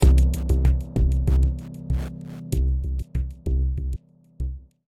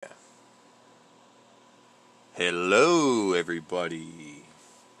everybody.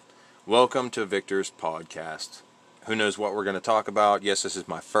 Welcome to Victor's podcast. Who knows what we're going to talk about? Yes, this is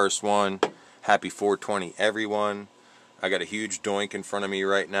my first one. Happy 420, everyone. I got a huge doink in front of me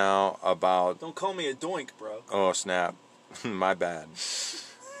right now about... Don't call me a doink, bro. Oh, snap. My bad.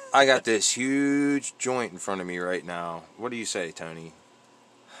 I got this huge joint in front of me right now. What do you say, Tony?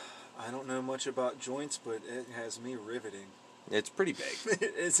 I don't know much about joints, but it has me riveting. It's pretty big.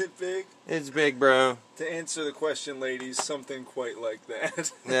 Is it big? It's big, bro. To answer the question, ladies, something quite like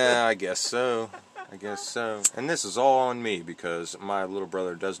that. Yeah, I guess so. And this is all on me because my little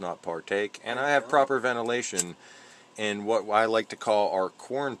brother does not partake, and I have proper ventilation in what I like to call our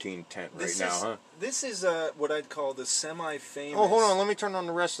quarantine tent right now, huh? This is what I'd call the semi-famous... Oh, hold on. Let me turn on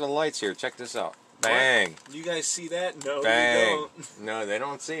the rest of the lights here. Check this out. Bang. What? You guys see that? No, Bang. you don't. No, they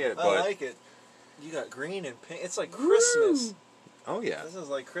don't see it, I but... like it. You got green and pink. It's like Christmas. Woo. Oh, yeah. This is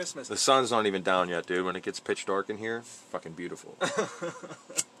like Christmas. The sun's not even down yet, dude. When it gets pitch dark in here, fucking beautiful.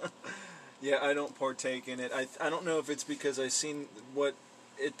 Yeah, I don't partake in it. I don't know if it's because I seen what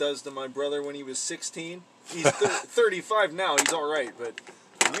it does to my brother when he was 16. He's 35 now. He's all right, but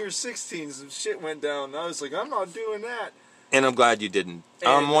when he was 16, some shit went down. And I was like, I'm not doing that. And I'm glad you didn't.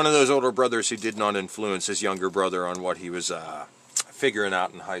 I'm one of those older brothers who did not influence his younger brother on what he was figuring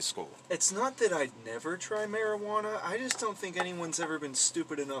out in high school. It's not that I'd never try marijuana. I just don't think anyone's ever been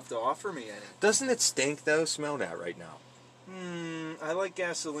stupid enough to offer me any. Doesn't it stink, though? Smell that right now. I like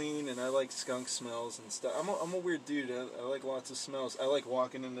gasoline and I like skunk smells and stuff. I'm a weird dude. I like lots of smells. I like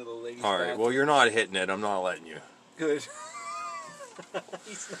walking into the ladies' All right, bathroom. well, you're not hitting it. I'm not letting you. Good.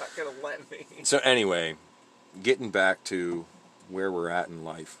 He's not going to let me. So anyway, getting back to where we're at in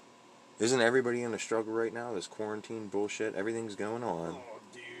life. Isn't everybody in a struggle right now? This quarantine bullshit, everything's going on. Oh,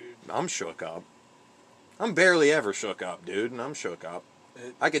 dude. I'm shook up. I'm barely ever shook up, dude, and I'm shook up.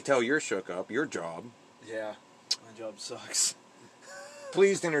 I could tell you're shook up. Your job. Yeah, my job sucks.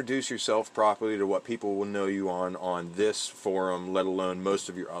 Please introduce yourself properly to what people will know you on this forum, let alone most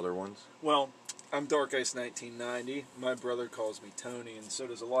of your other ones. Well, I'm Dark Ice 1990. My brother calls me Tony, and so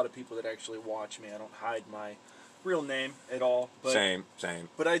does a lot of people that actually watch me. I don't hide my real name at all. But, Same.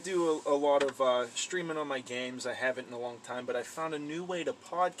 But I do a lot of streaming on my games. I haven't in a long time, but I found a new way to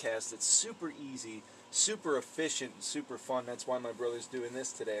podcast that's super easy, super efficient, and super fun. That's why my brother's doing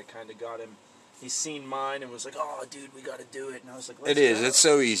this today. I kind of got him. He's seen mine and was like, "Oh, dude, we got to do it." And I was like, "Let's go." It's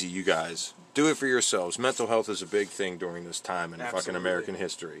so easy, you guys. Do it for yourselves. Mental health is a big thing during this time in fucking American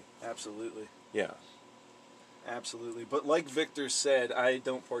history. Absolutely. Yeah. Absolutely. But like Victor said, I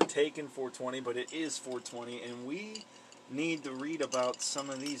don't partake in 420, but it is 420, and we need to read about some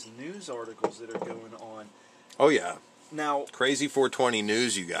of these news articles that are going on. Oh, yeah. Now, crazy 420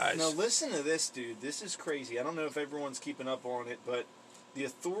 news, you guys. Now, listen to this, dude. This is crazy. I don't know if everyone's keeping up on it, but the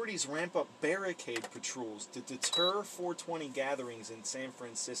authorities ramp up barricade patrols to deter 420 gatherings in San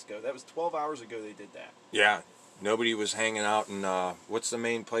Francisco. That was 12 hours ago they did that. Yeah. Nobody was hanging out in, what's the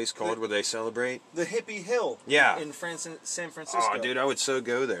main place called where they celebrate? The Hippie Hill. Yeah. In San Francisco. Oh, dude, I would so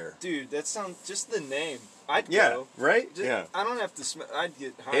go there. Dude, that sounds, just the name. I'd go. Yeah, right? Yeah. I don't have to smell, I'd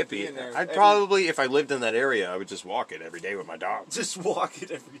get high in there. I'd probably, if I lived in that area, I would just walk it every day with my dog. Just walk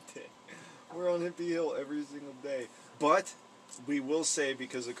it every day. We're on Hippie Hill every single day. But we will say,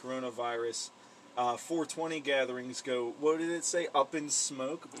 because of coronavirus, 420 gatherings go, what did it say? Up in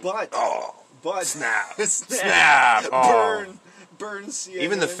smoke. But snap. Snap. Oh. Burn CNN.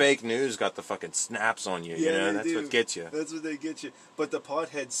 Even the fake news got the fucking snaps on you, you know? That's what gets you. That's what they get you. But the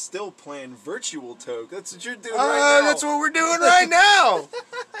potheads still plan virtual toke. That's what you're doing right now. That's what we're doing right now.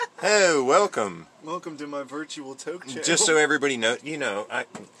 Hey, welcome. Welcome to my virtual toke channel. Just so everybody knows, you know,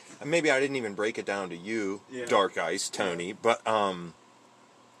 maybe I didn't even break it down to you, Dark Ice, Tony, but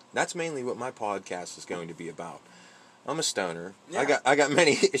that's mainly what my podcast is going to be about. I'm a stoner. Yeah. I got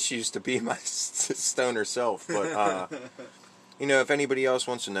many issues to be my stoner self, but you know, if anybody else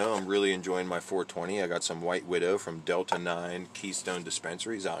wants to know, I'm really enjoying my 420. I got some White Widow from Delta 9 Keystone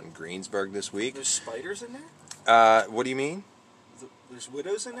Dispensaries out in Greensburg this week. There's spiders in there? What do you mean? There's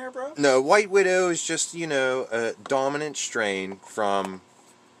widows in there, bro? No, White Widow is just, you know, a dominant strain from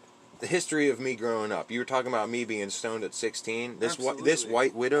the history of me growing up. You were talking about me being stoned at 16. This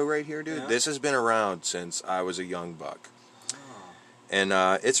White Widow right here, dude, this has been around since I was a young buck. Oh. And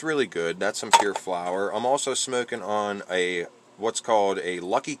it's really good. That's some pure flower. I'm also smoking on what's called a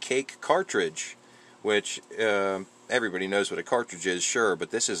Lucky Cake cartridge, which everybody knows what a cartridge is, sure,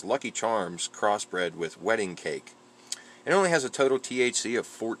 but this is Lucky Charms crossbred with wedding cake. It only has a total THC of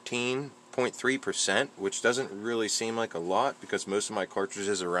 14.3%, which doesn't really seem like a lot because most of my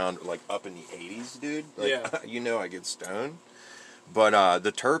cartridges are around like up in the 80s, dude. Like, yeah. You know I get stoned. But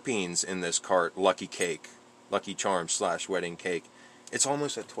the terpenes in this Lucky Cake Lucky Charms / wedding cake, it's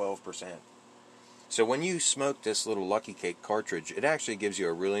almost at 12%. So when you smoke this little Lucky Cake cartridge, it actually gives you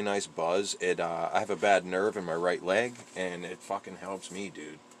a really nice buzz. I have a bad nerve in my right leg, and it fucking helps me,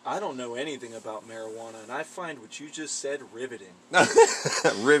 dude. I don't know anything about marijuana, and I find what you just said riveting.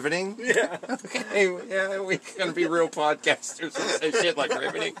 Riveting? Yeah. Okay, yeah, we're gonna be real podcasters and say shit like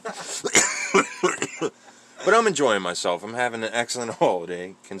riveting. But I'm enjoying myself. I'm having an excellent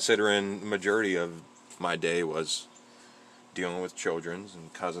holiday, considering the majority of my day was dealing with children's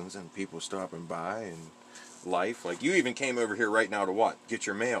and cousins and people stopping by and life. Like, you even came over here right now to what? Get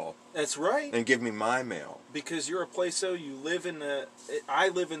your mail. That's right. And give me my mail. Because you're a placer, I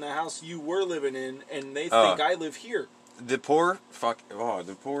live in the house you were living in, and they think I live here. The poor,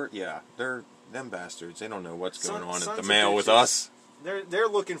 yeah, they're them bastards. They don't know what's going on at the mail with us. They're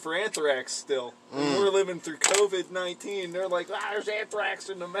looking for anthrax still. We're living through COVID-19. They're like, there's anthrax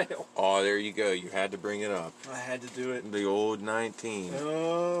in the mail. Oh, there you go. You had to bring it up. I had to do it. The old 19.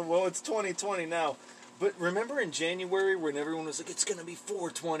 Well, it's 2020 now. But remember in January when everyone was like, it's going to be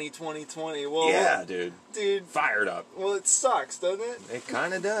 420, 2020? Well, yeah, dude. Dude. Fired up. Well, it sucks, doesn't it? It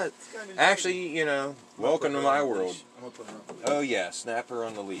kind of does. Actually, welcome to my world. I'm going to put her on the leash. Oh, yeah, snap her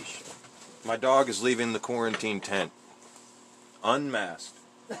on the leash. My dog is leaving the quarantine tent. Unmasked.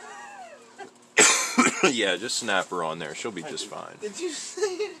 Yeah, just snap her on there. She'll be just fine. Did you say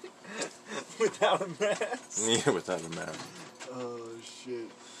it? Without a mask? Yeah, without a mask. Oh, shit.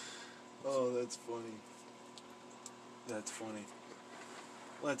 Oh, that's funny. That's funny.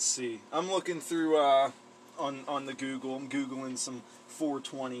 Let's see. I'm looking through on the Google. I'm Googling some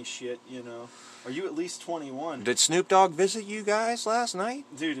 420 shit, Are you at least 21? Did Snoop Dogg visit you guys last night?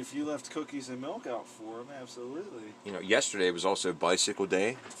 Dude, if you left cookies and milk out for him, absolutely. Yesterday was also Bicycle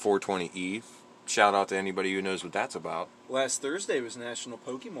Day, 420 Eve. Shout out to anybody who knows what that's about. Last Thursday was National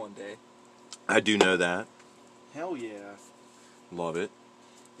Pokemon Day. I do know that. Hell yeah. Love it.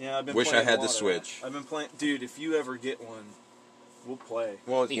 Yeah, I've been Wish playing I had a the lot of Switch. that. I've been playing... Dude, if you ever get one, we'll play.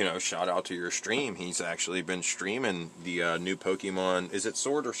 Well, shout out to your stream. He's actually been streaming the new Pokemon. Is it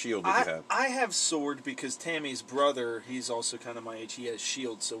Sword or Shield that you have? I have Sword because Tammy's brother, he's also kind of my age, he has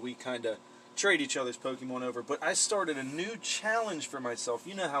Shield, so we kind of trade each other's Pokemon over. But I started a new challenge for myself.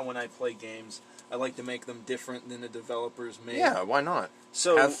 You know how when I play games, I like to make them different than the developers made. Yeah, why not?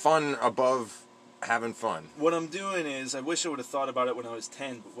 So have fun above having fun. What I'm doing is, I wish I would have thought about it when I was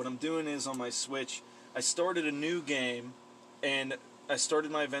 10, but what I'm doing is on my Switch, I started a new game, and I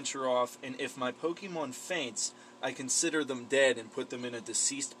started my adventure off, and if my Pokemon faints, I consider them dead and put them in a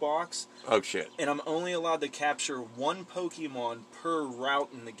deceased box. Oh, shit. And I'm only allowed to capture one Pokemon per route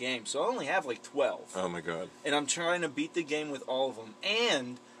in the game, so I only have like 12. Oh, my God. And I'm trying to beat the game with all of them,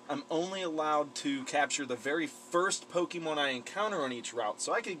 and I'm only allowed to capture the very first Pokemon I encounter on each route,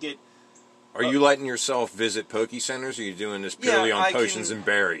 so I could get... Are you letting yourself visit Poke Centers, or are you doing this purely on potions and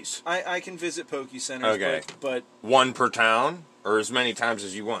berries? I can visit Poke Centers, okay. but... One per town? Or as many times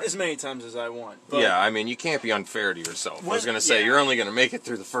as you want? As many times as I want. But yeah, I mean, you can't be unfair to yourself. I was going to say, you're only going to make it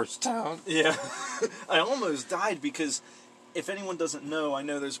through the first town. Yeah. I almost died because, if anyone doesn't know, I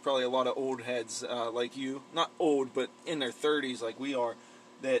know there's probably a lot of old heads like you. Not old, but in their 30s like we are,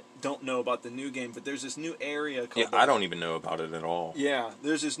 that don't know about the new game. But there's this new area called... Yeah, I don't even know about it at all. Yeah,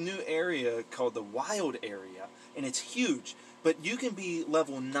 there's this new area called the Wild Area, and it's huge. But you can be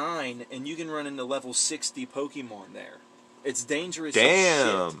level 9, and you can run into level 60 Pokemon there. It's dangerous as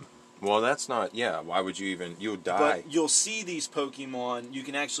shit. Well, that's not... Yeah, why would you even... You'll die. But you'll see these Pokemon. You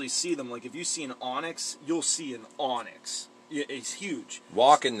can actually see them. Like, if you see an Onix, you'll see an Onix. It's huge.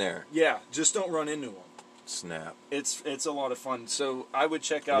 Walk in there. Yeah, just don't run into them. Snap. It's a lot of fun. So, I would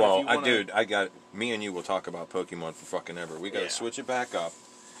check out well, if you want to... Dude, I got... Me and you will talk about Pokemon for fucking ever. We got to switch it back up.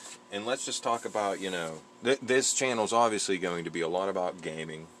 And let's just talk about, this channel's obviously going to be a lot about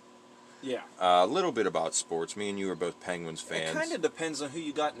gaming. Yeah. A little bit about sports. Me and you are both Penguins fans. It kind of depends on who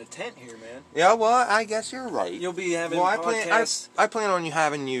you got in the tent here, man. Yeah, well, I guess you're right. You'll be having podcasts. I plan on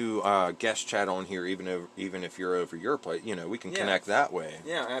having you guest chat on here, even if you're over your place. We can connect that way.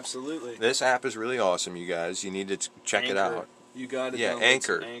 Yeah, absolutely. This app is really awesome, you guys. You need to check it out. You got it. Yeah,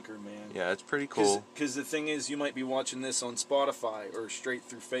 Anchor. Anchor, man. Yeah, it's pretty cool. Because the thing is, you might be watching this on Spotify or straight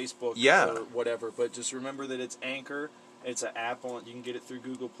through Facebook or whatever, but just remember that it's Anchor. It's an app you can get it through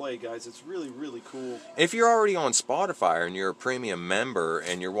Google Play, guys. It's really, really cool. If you're already on Spotify and you're a premium member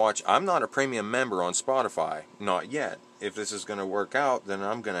and you're watching... I'm not a premium member on Spotify. Not yet. If this is going to work out, then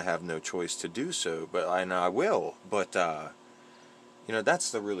I'm going to have no choice to do so. But I will. But, that's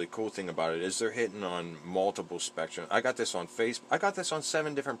the really cool thing about it, is they're hitting on multiple spectrum. I got this on Facebook. I got this on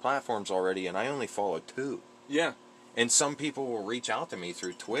 7 different platforms already, and I only follow 2. Yeah. And some people will reach out to me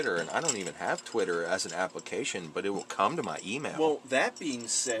through Twitter, and I don't even have Twitter as an application, but it will come to my email. Well, that being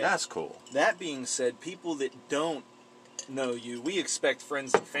said... That's cool. That being said, people that don't know you, we expect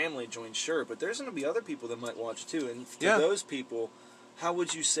friends and family to join, sure, but there's going to be other people that might watch too, and to those people, how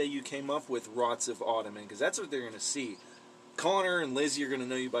would you say you came up with Rots of Ottoman? Because that's what they're going to see. Connor and Lizzie are going to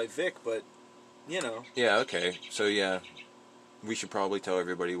know you by Vic, but, you know. Yeah, okay. So, yeah, we should probably tell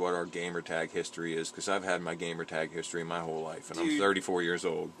everybody what our gamertag history is, because I've had my gamertag history my whole life, and I'm 34 years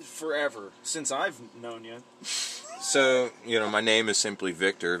old. Forever. Since I've known you. So, you know, my name is simply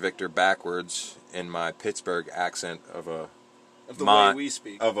Victor. Victor backwards, in my Pittsburgh accent of the way we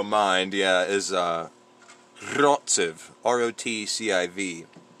speak. Of a mind, yeah, is Rotciv. R-O-T-C-I-V.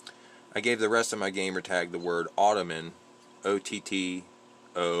 I gave the rest of my gamertag the word Ottoman, O-T-T-O-M-E-N.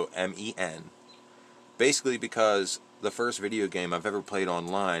 Basically because the first video game I've ever played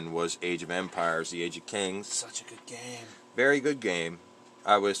online was Age of Empires, The Age of Kings. Such a good game. Very good game.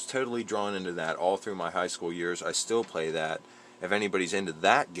 I was totally drawn into that all through my high school years. I still play that. If anybody's into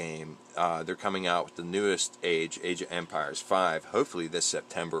that game, they're coming out with the newest Age of Empires 5, hopefully this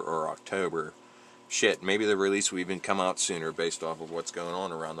September or October. Shit, maybe the release will even come out sooner based off of what's going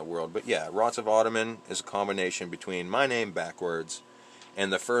on around the world. But yeah, Rots of Ottoman is a combination between my name backwards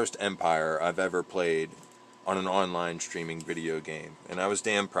and the first Empire I've ever played on an online streaming video game. And I was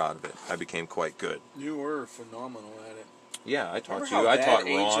damn proud of it. I became quite good. You were phenomenal at it. Yeah, I taught Remember you. I taught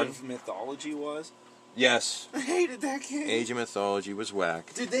Age Ron. of Mythology was? Yes. I hated that game. Age of Mythology was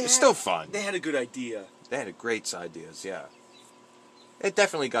whack. Dude, it's still fun. They had a good idea. They had great ideas, yeah. It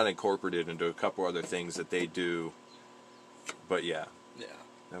definitely got incorporated into a couple other things that they do. But yeah. Yeah.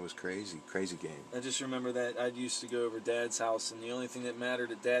 That was crazy. Crazy game. I just remember that I used to go over Dad's house, and the only thing that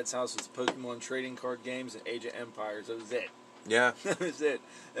mattered at Dad's house was Pokemon trading card games and Age of Empires. That was it. Yeah. That was it.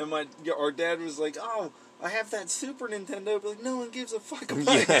 And our dad was like, "Oh, I have that Super Nintendo," but like, no one gives a fuck about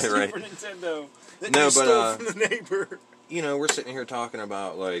Super Nintendo. That you stole from the neighbor. You know, we're sitting here talking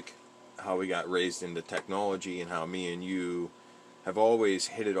about like how we got raised into technology and how me and you have always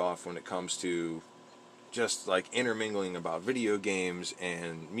hit it off when it comes to just like intermingling about video games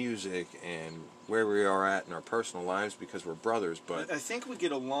and music and where we are at in our personal lives because we're brothers. But I think we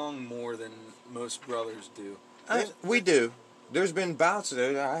get along more than most brothers do. We do. There's been bouts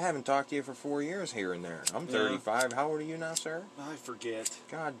that I haven't talked to you for 4 years here and there. I'm 35. How old are you now, sir? I forget.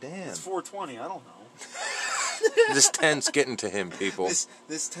 God damn. It's 4:20. I don't know. This tent's getting to him, people.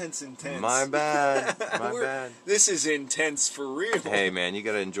 This tent's intense. My bad. My bad. This is intense for real. Hey, man, you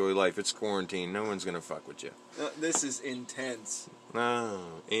gotta enjoy life. It's quarantine. No one's gonna fuck with you. This is intense.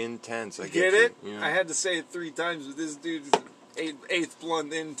 No, intense. I get it? Yeah. I had to say it 3 times, but this dude's eighth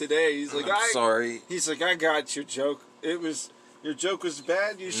blunt in today. He's like, I'm sorry. He's like, I got your joke. Your joke was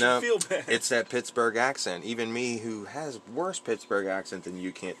bad. You should feel bad. It's that Pittsburgh accent. Even me, who has worse Pittsburgh accent than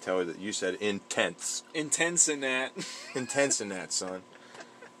you, can't tell that you said intense. Intense in that. Intense in that, son.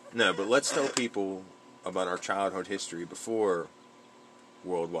 No, but let's tell people about our childhood history before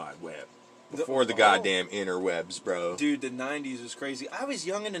World Wide Web. Before the goddamn interwebs, bro. Dude, the 90s was crazy. I was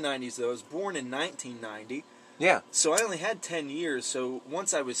young in the 90s, though. I was born in 1990. Yeah. So I only had 10 years, so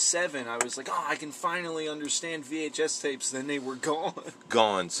once I was 7, I was like, oh, I can finally understand VHS tapes, then they were gone.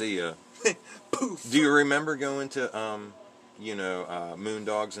 Gone, see ya. Poof. Do you remember going to,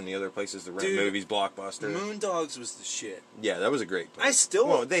 Moondogs and the other places to rent movies, Blockbuster? Moondogs was the shit. Yeah, that was a great place.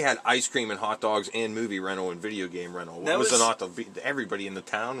 Well, they had ice cream and hot dogs and movie rental and video game rental. Everybody in the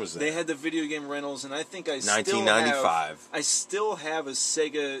town was there. They had the video game rentals, and I think 1995. I still have a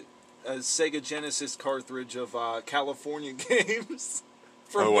Sega Genesis cartridge of California games.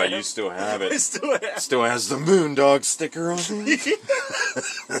 Oh, wait, you still have it? I still have it. Still has the Moondog sticker on it?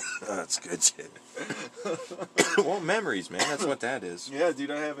 That's good shit. Well, memories, man. That's what that is. Yeah,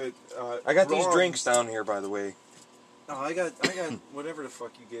 dude, I have it. I got these drinks down here, by the way. Oh, I got whatever the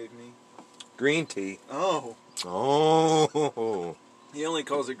fuck you gave me. Green tea. Oh. Oh. He only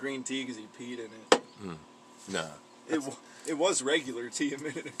calls it green tea because he peed in it. Nah. It was regular tea a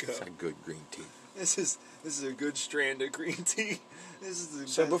minute ago. It's a good green tea. This is a good strand of green tea.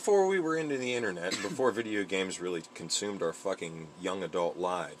 So before we were into the internet, before video games really consumed our fucking young adult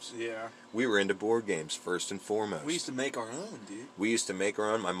lives, we were into board games first and foremost. We used to make our own, dude. We used to make our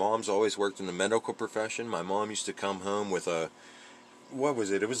own. My mom's always worked in the medical profession. My mom used to come home with what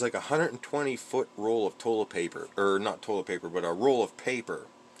was it? It was like a 120-foot roll of toilet paper, or not toilet paper, but a roll of paper.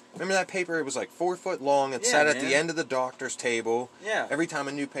 Remember that paper? It was like 4 foot long. It sat at the end of the doctor's table. Yeah. Every time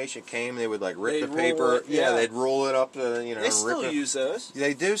a new patient came, they would like rip the paper. They'd roll it up to, They still use those.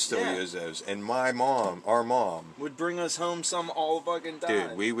 They do still use those. And our mom, would bring us home some all fucking time.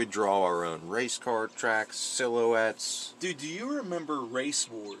 Dude, we would draw our own race car tracks, silhouettes. Dude, do you remember Race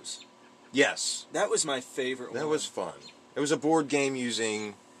Wars? Yes. That was my favorite one. That was fun. It was a board game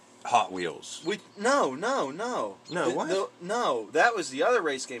using Hot Wheels. No, what? No, that was the other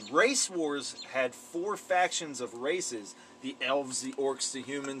race game. Race Wars had 4 factions of races: the elves, the orcs, the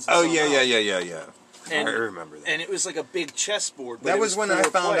humans. Oh yeah. And, I remember that. And it was like a big chessboard. That was when I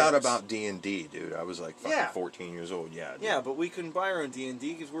found out about D&D, dude. I was like fucking 14 years old. Yeah. Dude. Yeah, but we couldn't buy our own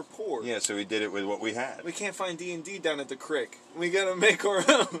D&D because we're poor. Yeah, so we did it with what we had. We can't find D&D down at the crick. We gotta make our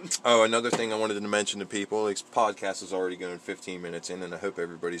own. Oh, another thing I wanted to mention to people. This podcast is already going 15 minutes in, and I hope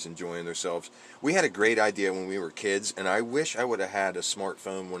everybody's enjoying themselves. We had a great idea when we were kids, and I wish I would have had a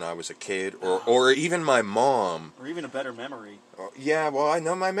smartphone when I was a kid, or even my mom. Or even a better memory. Yeah, well, I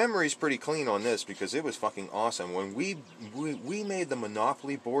know my memory's pretty clean on this because it was fucking awesome. When we made the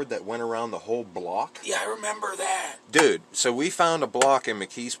Monopoly board that went around the whole block. Yeah, I remember that. Dude, so we found a block in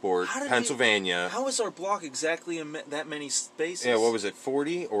McKeesport, Pennsylvania. How was our block exactly that many spaces? Yeah, what was it,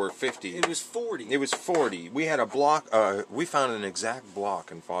 40 or 50? It was 40. It was 40. We had a block, we found an exact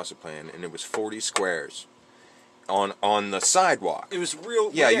block in Fawcett and it was 40 squares. On the sidewalk. It was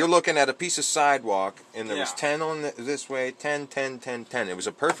real. Yeah, you're looking at a piece of sidewalk, and there was 10 on this way, 10, 10, 10, 10. It was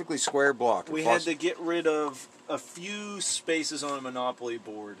a perfectly square block. We had to get rid of a few spaces on a Monopoly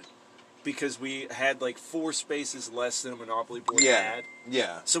board because we had like 4 spaces less than a Monopoly board had.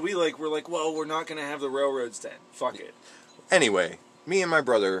 Yeah. So we're like, well, we're not going to have the railroads then. Fuck it. Anyway, me and my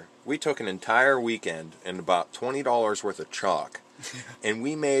brother, we took an entire weekend and about $20 worth of chalk, and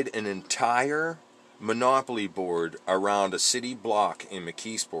we made an entire Monopoly board around a city block in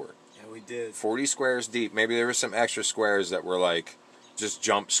McKeesport. Yeah, we did. 40 squares deep. Maybe there were some extra squares that were like just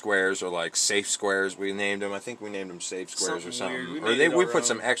jump squares or like safe squares. We named them. I think we named them safe squares or something. We put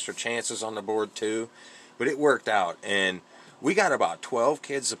some extra chances on the board too. But it worked out, and we got about 12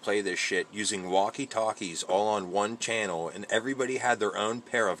 kids to play this shit using walkie-talkies all on one channel, and everybody had their own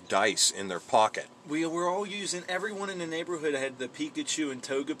pair of dice in their pocket. We were all using, everyone in the neighborhood had the Pikachu and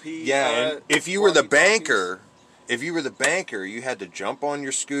Togepi. Yeah, and if you were the banker, you had to jump on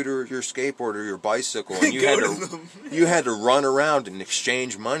your scooter, your skateboard, or your bicycle, and you had to run around and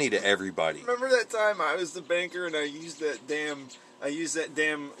exchange money to everybody. Remember that time I was the banker and I used that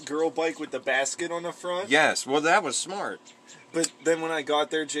damn girl bike with the basket on the front? Yes, well that was smart. But then when I got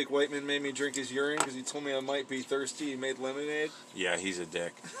there, Jake Whiteman made me drink his urine because he told me I might be thirsty. He made lemonade. Yeah, he's a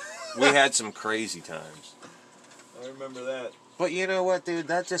dick. We had some crazy times. I remember that. But you know what, dude?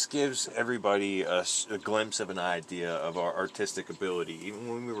 That just gives everybody a glimpse of an idea of our artistic ability. Even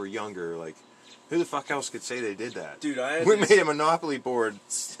when we were younger, like, who the fuck else could say they did that? Dude, we made a Monopoly board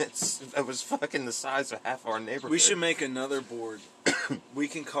that was fucking the size of half our neighborhood. We should make another board. We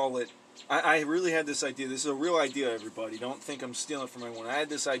can call it... I really had this idea. This is a real idea, everybody. Don't think I'm stealing from anyone. I had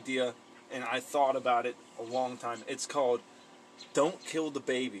this idea, and I thought about it a long time. It's called Don't Kill the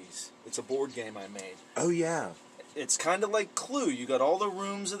Babies. It's a board game I made. Oh, yeah. It's kind of like Clue. You got all the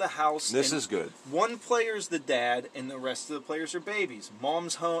rooms of the house. This is good. One player's the dad, and the rest of the players are babies.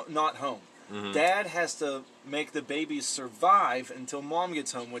 Mom's not home. Mm-hmm. Dad has to make the babies survive until Mom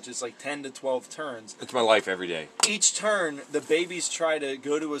gets home, which is like 10 to 12 turns. It's my life every day. Each turn, the babies try to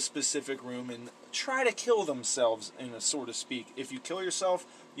go to a specific room and try to kill themselves, in a so to speak. If you kill yourself,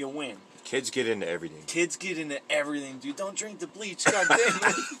 you win. Kids get into everything. Kids get into everything, dude. Don't drink the bleach,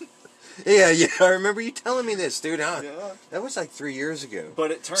 goddamn. Yeah, I remember you telling me this, dude. Yeah. That was like 3 years ago.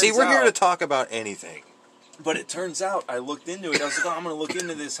 But it turns out... See, we're here to talk about anything. But it turns out, I looked into it. I was like, I'm going to look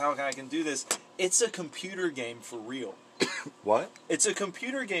into this, how I can do this. It's a computer game for real. What? It's a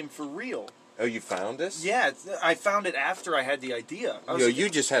computer game for real. Oh, you found this? Yeah, I found it after I had the idea. You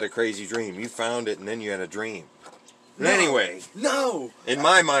just had a crazy dream. You found it, and then you had a dream. No, anyway. No! In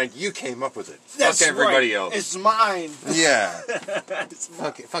my mind, you came up with it. That's fuck everybody right. else. It's mine. Yeah.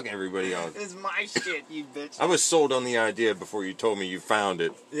 Fuck everybody else. It's my shit, you bitch. I was sold on the idea before you told me you found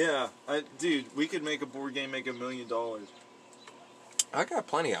it. Yeah. Dude, we could make a board game make $1 million. I got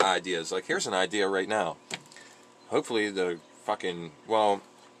plenty of ideas. Like, here's an idea right now. Hopefully well,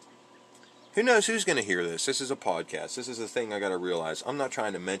 who knows who's going to hear this? This is a podcast. This is the thing I got to realize. I'm not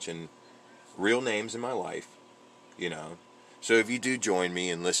trying to mention real names in my life. You know, so if you do join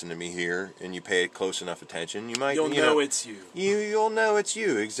me and listen to me here, and you pay close enough attention, you'll know it's you. You'll know it's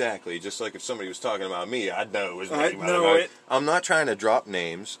you, exactly. Just like if somebody was talking about me, I'd know it was me. I'd know it. I'm not trying to drop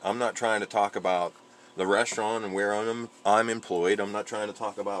names. I'm not trying to talk about the restaurant and where I'm employed. I'm not trying to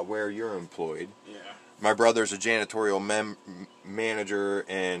talk about where you're employed. Yeah. My brother's a janitorial manager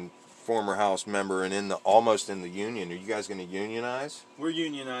and former House member and almost in the union. Are you guys going to unionize? We're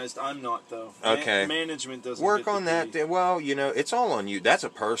unionized. I'm not, though. Okay. Management doesn't work on that. Well, it's all on you. That's a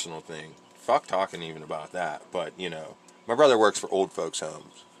personal thing. Fuck talking even about that. But, my brother works for old folks'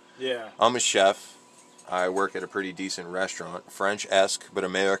 homes. Yeah. I'm a chef. I work at a pretty decent restaurant. French-esque, but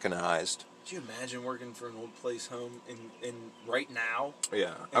Americanized. Could you imagine working for an old place home in right now?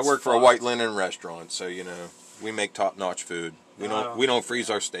 Yeah. I work for a white linen restaurant, so, we make top-notch food. We don't freeze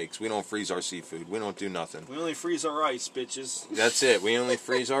our steaks. We don't freeze our seafood. We don't do nothing. We only freeze our ice, bitches. That's it. We only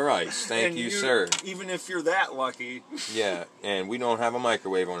freeze our ice. Thank you, sir. Even if you're that lucky. Yeah, and we don't have a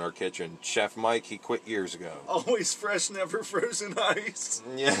microwave on our kitchen. Chef Mike, he quit years ago. Always fresh, never frozen ice.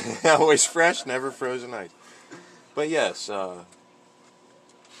 Yeah, always fresh, never frozen ice. But yes,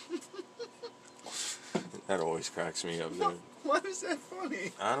 that always cracks me up, dude. Why is that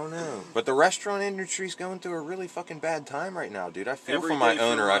funny? I don't know. But the restaurant industry's going through a really fucking bad time right now, dude. I feel Every for my day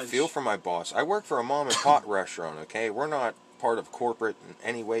owner. for I lunch. feel for my boss. I work for a mom and pop restaurant, okay? We're not part of corporate in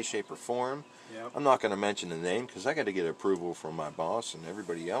any way, shape, or form. Yep. I'm not going to mention the name because I got to get approval from my boss and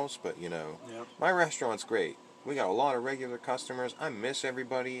everybody else. But, my restaurant's great. We got a lot of regular customers. I miss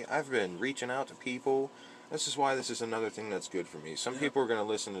everybody. I've been reaching out to people. This is why this is another thing that's good for me. Some people are going to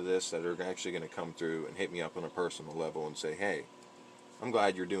listen to this that are actually going to come through and hit me up on a personal level and say, hey, I'm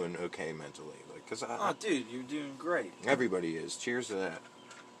glad you're doing okay mentally. Oh, dude, you're doing great. Everybody is. Cheers to that.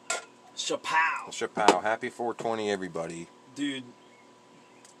 Chapow. Chapow. Happy 420, everybody. Dude,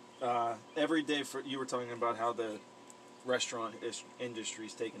 every day you were talking about how the restaurant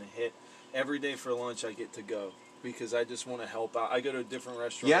industry's taking a hit. Every day for lunch I get to go because I just want to help out. I go to a different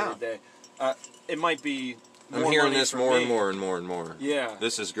restaurant every day. It might be more I'm hearing money this for more me. and more and more and more. Yeah.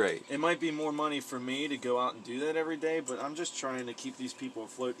 This is great. It might be more money for me to go out and do that every day, but I'm just trying to keep these people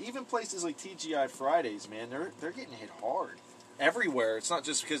afloat. Even places like TGI Fridays, man, they're getting hit hard. Everywhere. It's not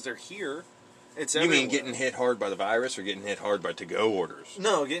just because they're here. It's everywhere. You mean getting hit hard by the virus or getting hit hard by to-go orders?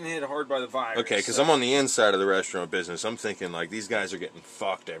 No, getting hit hard by the virus. Okay, because I'm on the inside of the restaurant business. I'm thinking, these guys are getting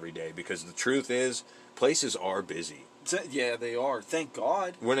fucked every day because the truth is, places are busy. Yeah, they are. Thank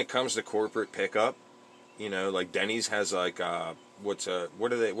God. When it comes to corporate pickup, Denny's has what are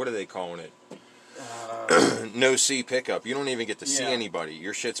they calling it? No see pickup. You don't even get to see anybody.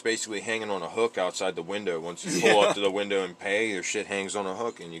 Your shit's basically hanging on a hook outside the window. Once you pull up to the window and pay, your shit hangs on a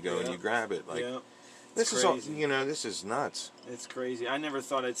hook and you go and you grab it. This is all, this is nuts. It's crazy. I never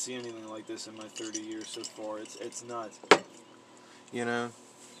thought I'd see anything like this in my 30 years so far. It's nuts.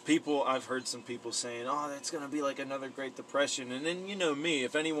 I've heard some people saying, "Oh, that's going to be like another Great Depression." And then me,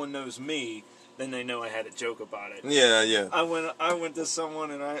 if anyone knows me, then they know I had a joke about it. Yeah, yeah. I went to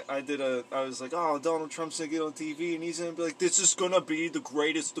someone and I was like, "Oh, Donald Trump's gonna get on TV and he's gonna be like, this is gonna be the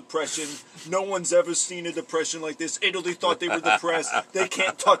greatest depression. No one's ever seen a depression like this. Italy thought they were depressed. They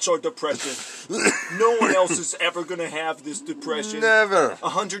can't touch our depression. No one else is ever gonna have this depression. Never.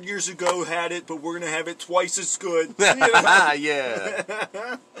 100 years ago had it, but we're gonna have it twice as good." Yeah.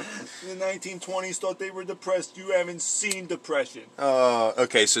 The 1920s thought they were depressed. You haven't seen depression.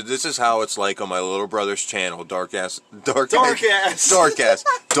 Okay, so this is how it's like on my little brother's channel, Dark Ice. It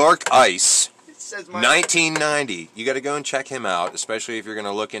says 1990. You got to go and check him out, especially if you're going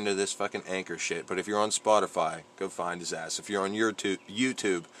to look into this fucking Anchor shit. But if you're on Spotify, go find his ass. If you're on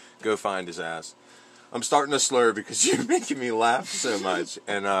YouTube, go find his ass. I'm starting to slur because you're making me laugh so much.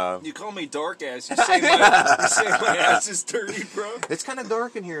 And you call me dark ass. You say my ass is dirty, bro. It's kind of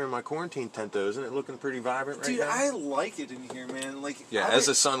dark in here in my quarantine tent, though, isn't it? Looking pretty vibrant right now. Dude, I like it in here, man. As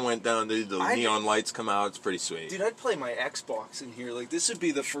the sun went down, dude, the neon lights come out. It's pretty sweet. Dude, I'd play my Xbox in here. This would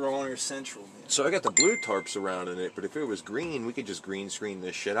be the For Honor Central, man. So I got the blue tarp surrounding it, but if it was green, we could just green screen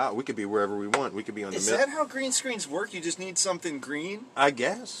this shit out. We could be wherever we want. We could be on the Is that how green screens work? You just need something green? I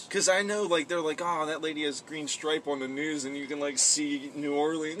guess. Because I know, they're like, "Oh, that lady has green stripe on the news," and you can, see New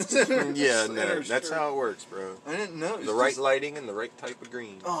Orleans. Yeah, no, that's how it works, bro. I didn't know. The right lighting and the right type of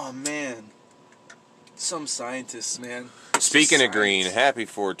green. Oh, man. Some scientists, man. Speaking of green, happy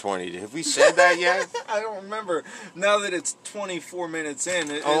 420. Have we said that yet? I don't remember. Now that it's 24 minutes in,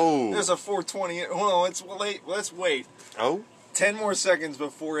 there's a 420. Well, let's wait. Oh? 10 more seconds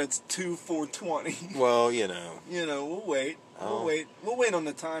before it's 420. Well, we'll wait. Oh. We'll wait on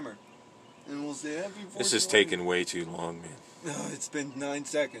the timer. And we'll say happy 420. This is taking way too long, man. Oh, it's been 9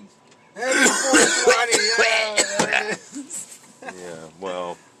 seconds. Happy 420. Yeah,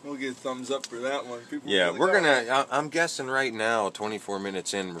 well... We'll get a thumbs up for that one. People yeah, we're gonna... I'm guessing right now, 24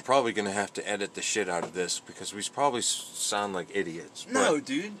 minutes in, we're probably gonna have to edit the shit out of this because we probably sound like idiots. No,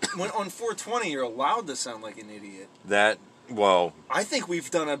 dude. When on 420, you're allowed to sound like an idiot. That... well... I think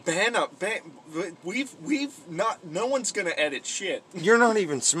we've done a we've not... No one's gonna edit shit. You're not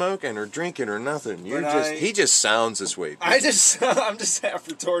even smoking or drinking or nothing. You're he just sounds this way. I'm just half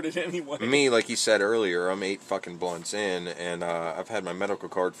retarded anyway. Me, like you said earlier, I'm 8 fucking blunts in, and I've had my medical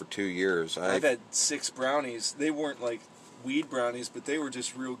card for 2 years. I've had 6 brownies. They weren't like weed brownies, but they were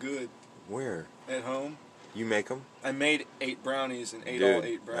just real good. Where? At home. You make them? I made 8 brownies and ate Dude, all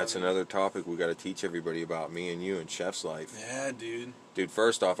 8 brownies. That's another topic we got to teach everybody about, me and you and Chef's life. Yeah, dude. Dude,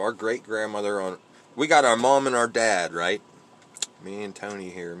 first off, our great-grandmother we got our mom and our dad, right? Me and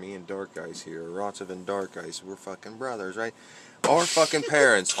Tony here, me and Dark Ice here, Rotsov and Dark Ice, we're fucking brothers, right? Our fucking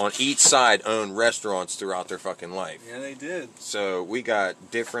parents on each side owned restaurants throughout their fucking life. Yeah, they did. So we got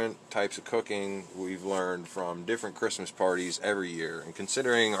different types of cooking we've learned from different Christmas parties every year. And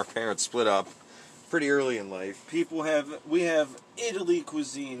considering our parents split up pretty early in life. We have Italy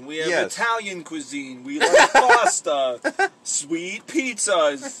cuisine, we have Yes. Italian cuisine, we like pasta, sweet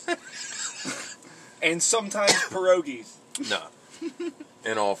pizzas, and sometimes pierogies. No.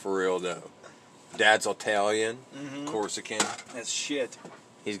 And all for real, though. Dad's Italian, Corsican. That's shit.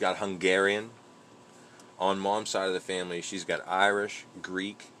 He's got Hungarian. On mom's side of the family, she's got Irish,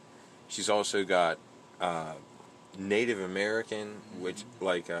 Greek. She's also got Native American, which,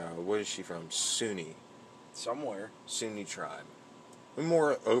 like, what is she from? Sunni. Somewhere. Sunni tribe. We're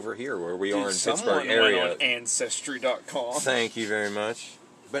more over here where we are in someone Pittsburgh area. went on Ancestry.com. Thank you very much.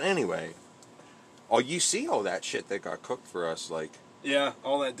 But anyway, you see all that shit that got cooked for us, like... Yeah,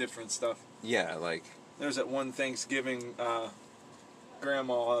 all that different stuff. Yeah, like... There's that one Thanksgiving,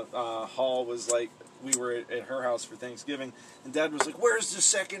 Grandma Hall was like, we were at her house for Thanksgiving, and Dad was like, "Where's the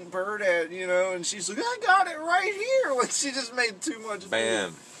second bird at?" You know, and she's like, "I got it right here." Like, she just made too much. Bam.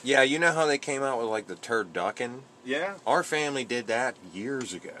 Food. Yeah, you know how they came out with, like, the turducken? Yeah. Our family did that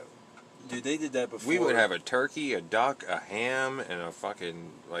years ago. Dude, they did that before. We would have a turkey, a duck, a ham, and a fucking,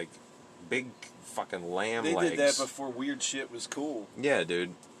 like, big fucking lamb legs. They did that before weird shit was cool. Yeah,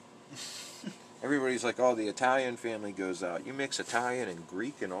 dude. Everybody's like, oh, the Italian family goes out. You mix Italian and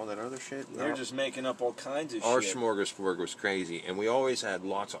Greek and all that other shit? They're just making up all kinds of Our shit. Our smorgasbord was crazy, and we always had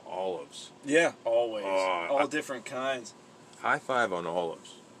lots of olives. Yeah, always. All different kinds. High five on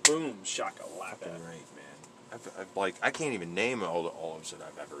olives. Boom, shakalaka. Fucking right, man. I can't even name all the olives that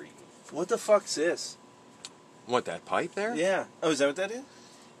I've ever eaten. What the fuck's this? What, that pipe there? Yeah. Oh, is that what that is?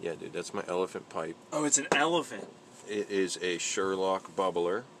 Yeah, dude, that's my elephant pipe. Oh, it's an elephant. It is a Sherlock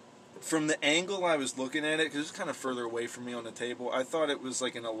bubbler. From the angle I was looking at it, because it's kind of further away from me on the table, I thought it was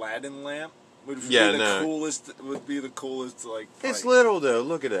like an Aladdin lamp. Would be the coolest, like, it's little, though.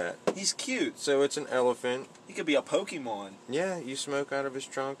 Look at that. He's cute. So it's an elephant. He could be a Pokemon. Yeah, you smoke out of his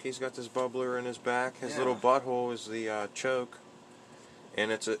trunk. He's got this bubbler in his back. His little butthole is the choke.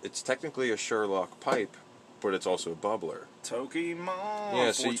 And it's technically a Sherlock pipe, but it's also a bubbler. Pokemon.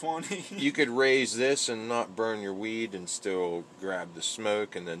 Yeah, 420. So you could raise this and not burn your weed and still grab the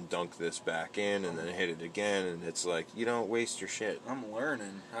smoke and then dunk this back in and then hit it again, and it's like, you don't waste your shit. I'm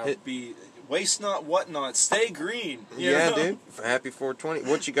learning how to be waste not, what not, stay green. Yeah, know? dude. Happy 420.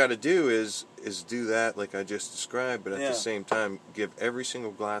 What you got to do is do that like I just described, but at the same time, give every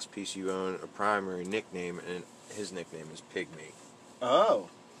single glass piece you own a primary nickname, and his nickname is Pygmy. Oh.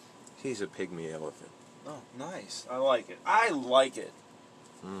 He's a pygmy elephant. Oh, nice. I like it. I like it.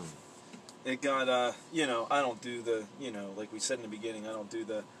 Mm. It got, I don't do the, like we said in the beginning, I don't do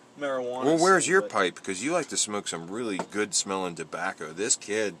the marijuana. Well, where's your pipe? Because you like to smoke some really good-smelling tobacco. This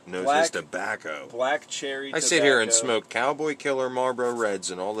kid knows his tobacco. Black cherry tobacco. I sit here and smoke Cowboy Killer Marlboro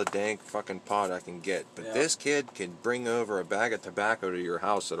Reds and all the dank fucking pot I can get. But this kid can bring over a bag of tobacco to your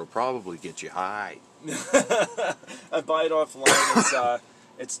house that'll probably get you high. I buy it offline.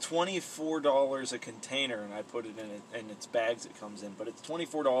 It's $24 a container, and I put it in its bags it comes in. But it's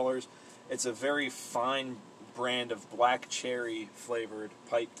 $24. It's a very fine brand of black cherry flavored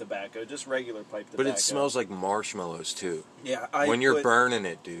pipe tobacco, just regular pipe tobacco. But it smells like marshmallows too. Yeah, when you're burning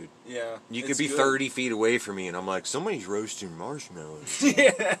it, dude. Yeah, you could be 30 feet away from me, and I'm like, somebody's roasting marshmallows.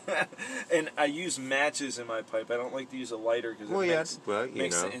 Yeah, and I use matches in my pipe. I don't like to use a lighter because it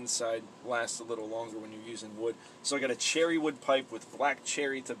makes the inside last a little longer when you're using wood. So I got a cherry wood pipe with black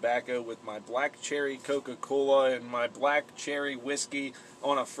cherry tobacco, with my black cherry Coca-Cola and my black cherry whiskey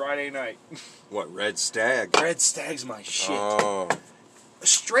on a Friday night. What, Red Stag? Red Stag's my shit. Oh.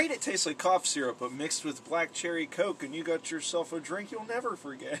 Straight it tastes like cough syrup, but mixed with black cherry Coke, and you got yourself a drink you'll never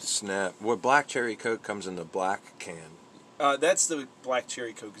forget. Snap. What, black cherry Coke comes in the black can? That's the Black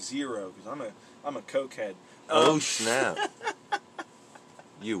Cherry Coke Zero, because I'm a Coke head. Oh, snap.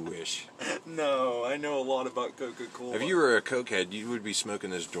 You wish. No, I know a lot about Coca-Cola. If you were a cokehead, you would be smoking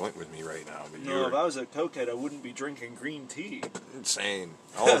this joint with me right now. But no, if I was a cokehead, I wouldn't be drinking green tea. Insane.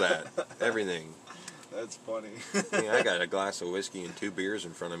 All that. Everything. That's funny. Yeah, I got a glass of whiskey and 2 beers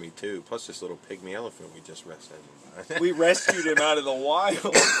in front of me, too. Plus this little pygmy elephant we just rescued. We rescued him out of the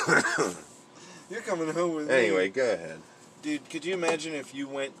wild. You're coming home with me. Anyway, go ahead. Dude, could you imagine if you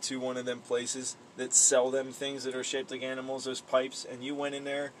went to one of them places that sell them things that are shaped like animals, those pipes, and you went in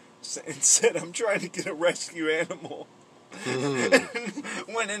there and said, I'm trying to get a rescue animal. And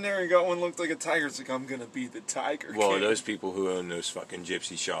went in there and got one looked like a tiger. It's like, I'm going to be the tiger Well, king. those people who own those fucking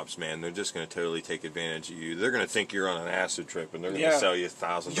gypsy shops, man, they're just going to totally take advantage of you. They're going to think you're on an acid trip, and they're going to sell you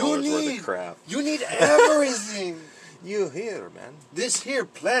 $1,000 worth of crap. You need everything. You here, man. This here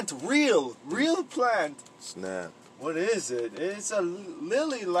plant, real plant. Snap. What is it? It's a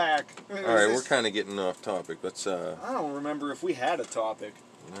lilac. All right, we're kind of getting off topic. Let's. I don't remember if we had a topic.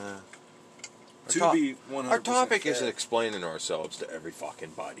 Nah. To be 100% Our topic fair. is explaining ourselves to every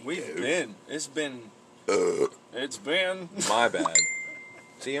fucking body. We've dude. been. It's been. My bad.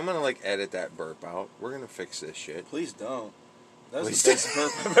 See, I'm gonna edit that burp out. We're gonna fix this shit. Please don't. That was Please the best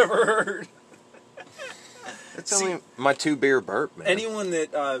burp I've ever heard. It's only my 2-beer burp, man. Anyone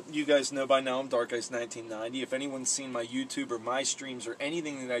that you guys know by now, I'm Dark Ice 1990. If anyone's seen my YouTube or my streams or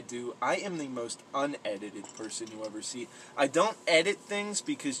anything that I do, I am the most unedited person you ever see. I don't edit things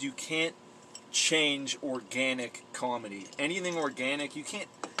because you can't change organic comedy. Anything organic, you can't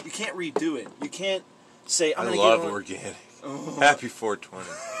redo it. You can't say I'm I gonna love get organic. Oh. Happy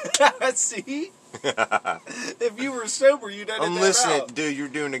 420. See? If you were sober, you'd edit I'm that listening, out. dude. You're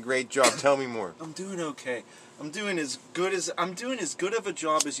doing a great job. Tell me more. I'm doing okay. I'm doing as good of a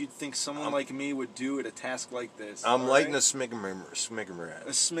job as you'd think someone like me would do at a task like this. I'm all lighting right? a smiggerette.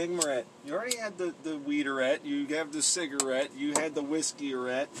 A smigmerette. You already had the weederette. You have the cigarette. You had the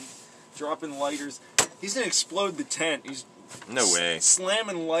whiskeyerette. Dropping lighters. He's gonna explode the tent. He's No way.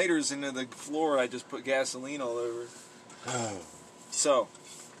 Slamming lighters into the floor. I just put gasoline all over. So,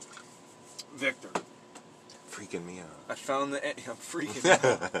 Victor. Freaking me out. I found the. I'm freaking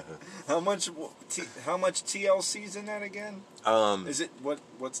out. How much TLC's in that again? Is it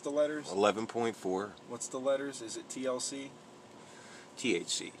what's the letters? 11.4 What's the letters? Is it TLC?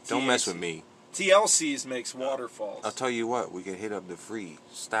 THC. Don't mess with me. TLC's makes waterfalls. I'll tell you what. We can hit up the free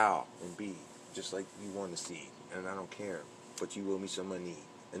style and be just like you want to see, and I don't care. But you owe me some money,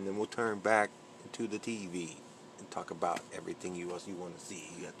 and then we'll turn back to the TV and talk about everything you want to see.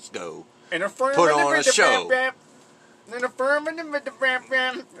 Let's go. And Put on a show.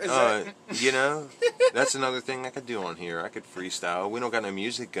 You know, that's another thing I could do on here. I could freestyle. We don't got no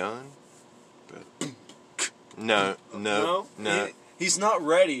music going. But no. He's not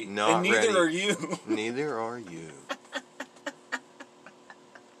ready. Not and neither ready. are you. Neither are you.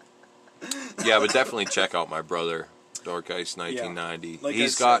 Yeah, but definitely check out my brother, Dark Ice 1990. Yeah, like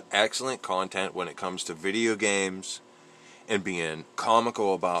He's got excellent content when it comes to video games and being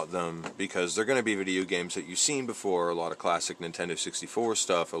comical about them, because they're going to be video games that you've seen before, a lot of classic Nintendo 64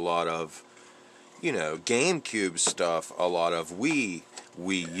 stuff, a lot of, GameCube stuff, a lot of Wii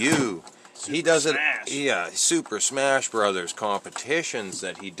U. He does Smash. it, yeah, Super Smash Brothers competitions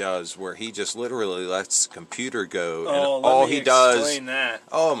that he does, where he just literally lets the computer go, and all he does. That.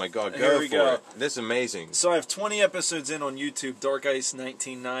 Oh my God, Here go we for go. it. This is amazing. So I have 20 episodes in on YouTube, Dark Ice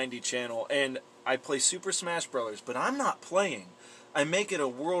 1990 channel, and I play Super Smash Brothers, but I'm not playing. I make it a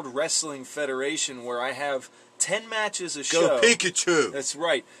World Wrestling Federation where I have 10 matches a show. Go Pikachu! That's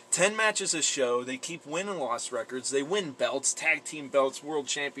right. 10 matches a show. They keep win and loss records. They win belts, tag team belts, world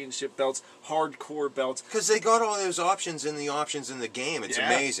championship belts, hardcore belts. Because they got all those options in the game. It's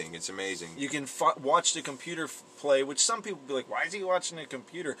amazing. It's amazing. You can watch the computer play, which some people be like, why is he watching a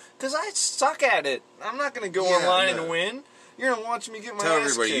computer? Because I suck at it. I'm not going to go online and win. You're going to watch me get my Tell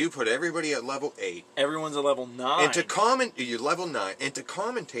ass everybody, kicked. you put everybody at level 8. Everyone's at level 9. You're level 9. And to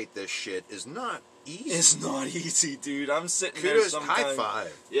commentate this shit is not easy. It's not easy, dude. I'm sitting there Kudos, sometimes. high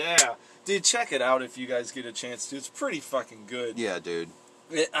five. Yeah. Dude, check it out if you guys get a chance to. It's pretty fucking good. Yeah, dude.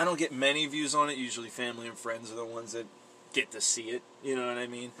 I don't get many views on it. Usually family and friends are the ones that get to see it. You know what I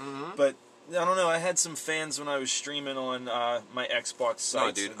mean? Mm-hmm. But I don't know. I had some fans when I was streaming on my Xbox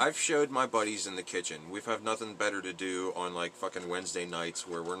sites. No, dude. I've showed my buddies in the kitchen. We've had nothing better to do on fucking Wednesday nights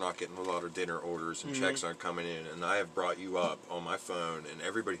where we're not getting a lot of dinner orders and checks aren't coming in. And I have brought you up on my phone, and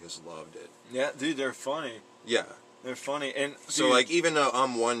everybody has loved it. Yeah, dude, they're funny. Yeah. They're funny. And So, dude, even though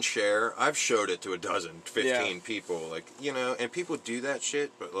I'm one share, I've showed it to 15 people. And people do that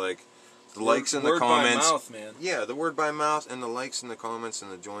shit, but, The likes and the word comments. by mouth, man. Yeah, the word by mouth and the likes and the comments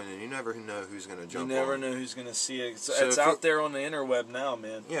and the joining. You never know who's going to jump on. You never know who's going to see it. So It's out there on the interweb now,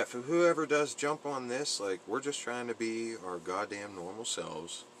 man. Yeah, for whoever does jump on this, like, we're just trying to be our goddamn normal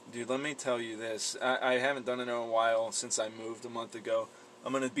selves. Dude, let me tell you this. I haven't done it in a while since I moved a month ago.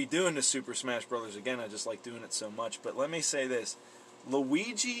 I'm going to be doing the Super Smash Brothers again. I just like doing it so much. But let me say this.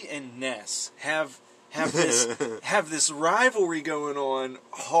 Luigi and Ness have this rivalry going on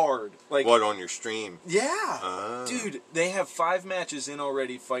hard. Like, what, on your stream? Yeah. Dude, they have 5 matches in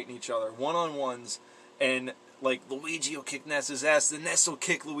already fighting each other. One-on-ones. And, like, Luigi will kick Ness's ass. Then Ness will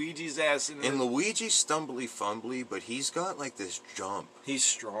kick Luigi's ass. And Luigi's stumbly-fumbly, but he's got, like, this jump. He's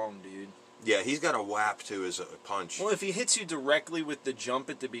strong, dude. Yeah, he's got a whap to his punch. Well, if he hits you directly with the jump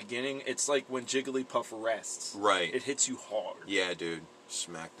at the beginning, it's like when Jigglypuff rests. Right. It hits you hard. Yeah, dude.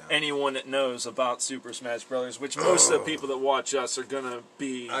 Smackdown. Anyone that knows about Super Smash Brothers, which most of the people that watch us are gonna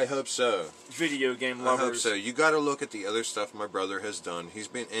be, I hope so. Video game lovers. I hope so. You got to look at the other stuff my brother has done. He's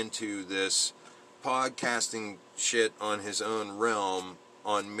been into this podcasting shit on his own realm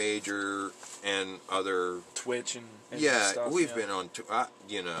on Major and other Twitch and yeah, stuff, we've been on.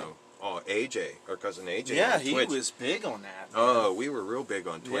 AJ, our cousin AJ. Yeah, on he Twitch. was big on that. Oh, we were real big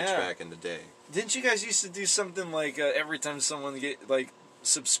on Twitch Yeah. back in the day. Didn't you guys used to do something like every time someone get like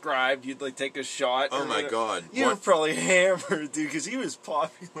subscribed, you'd like take a shot? Oh my god! You were probably hammered, dude, because he was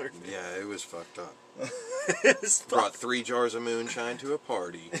popular. Dude. Yeah, it was fucked up. It was Brought 3 jars of moonshine to a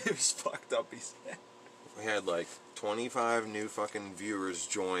party. It was fucked up. He said. We had like 25 new fucking viewers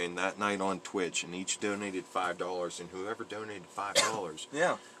join that night on Twitch, and each donated $5. And whoever donated $5,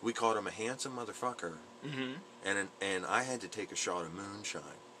 yeah, we called him a handsome motherfucker. Mm-hmm. And I had to take a shot of moonshine.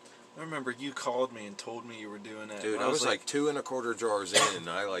 I remember you called me and told me you were doing that. Dude, I was like 2 1/4 jars in, and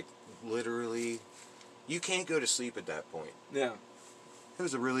I like literally, you can't go to sleep at that point. Yeah. It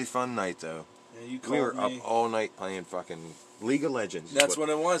was a really fun night though. Yeah, you called We were me. up all night playing fucking League of Legends. That's what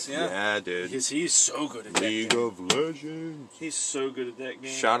it was, yeah. Yeah, dude. Because he's so good at that League game. of Legends. He's so good at that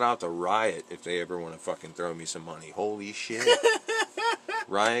game. Shout out to Riot if they ever want to fucking throw me some money. Holy shit.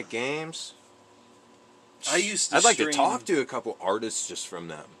 Riot Games. I'd like to talk to a couple artists just from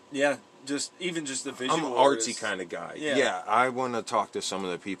them. Yeah, even just the visual. I'm an artsy artists. kind of guy. Yeah. Yeah, I want to talk to some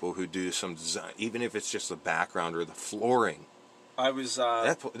of the people who do some design, even if it's just the background or the flooring. I was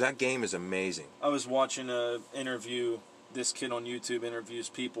That game is amazing. I was watching a interview. This kid on YouTube interviews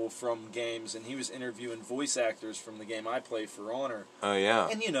people from games, and he was interviewing voice actors from the game I play, For Honor. Oh yeah.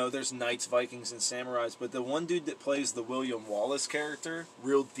 And you know, there's knights, Vikings, and samurais, but the one dude that plays the William Wallace character,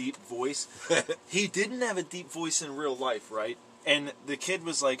 real deep voice, he didn't have a deep voice in real life, right? And the kid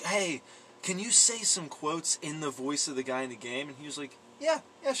was like, "Hey, can you say some quotes in the voice of the guy in the game?" And he was like, "Yeah,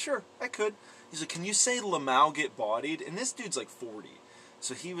 sure, I could." He's like, "Can you say Lamau get bodied?" And this dude's like 40.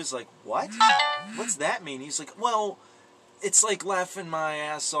 So he was like, "What? What's that mean?" He's like, "Well, it's like laughing my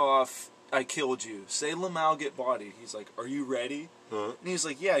ass off, I killed you. Say Lamau get bodied." He's like, "Are you ready?" Huh? And he's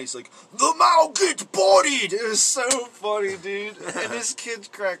like, "Yeah." He's like, "Lamau gets bodied!" It was so funny, dude. And this kid's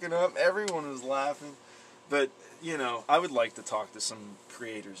cracking up. Everyone was laughing. But, you know, I would like to talk to some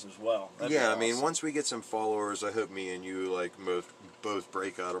creators as well. That'd be Yeah, I mean, awesome. once we get some followers, I hope me and you like both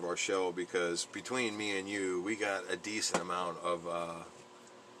break out of our shell, because between me and you, we got a decent amount of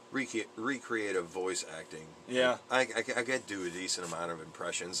recreative voice acting. Yeah. I could do a decent amount of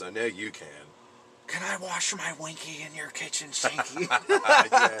impressions. I know you can. Can I wash my winky in your kitchen, Stinky?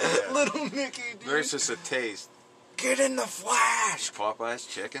 Yeah. Little Nicky, dude. There's just a taste. Get in the flash. Popeyes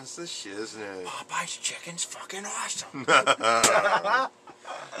chicken's the shiznit. Popeye's chicken's fucking awesome.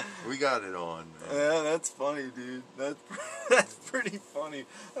 We got it on, man. Yeah, that's funny, dude. That's pretty funny.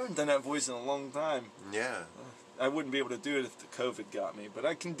 I haven't done that voice in a long time. Yeah. I wouldn't be able to do it if the COVID got me, but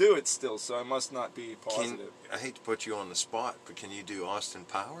I can do it still, so I must not be positive. I hate to put you on the spot, but can you do Austin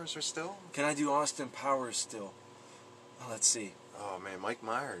Powers or still? Can I do Austin Powers still? Oh, let's see. Oh man, Mike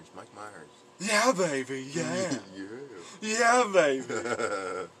Myers. Yeah, baby, yeah. Yeah. Yeah, baby.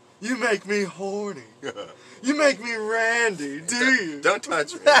 You make me horny. You make me randy, do you? Don't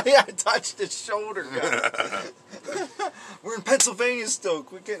touch me. Yeah, I touched his shoulder, guys. We're in Pennsylvania still.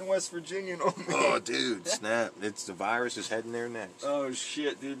 Quit getting West Virginian on me. Oh, dude, snap. It's the virus is heading there next. Oh,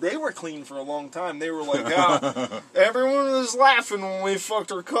 shit, dude. They were clean for a long time. They were like, everyone was laughing when we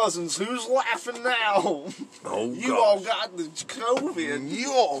fucked our cousins. Who's laughing now? Oh, You all got the COVID.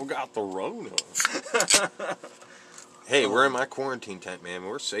 You all got the Rona. Hey, we're in my quarantine tent, man.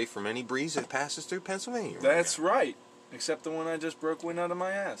 We're safe from any breeze that passes through Pennsylvania. That's right. Except the one I just broke wind out of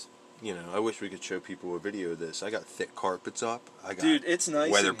my ass. You know, I wish we could show people a video of this. I got thick carpets up. I got Dude, it's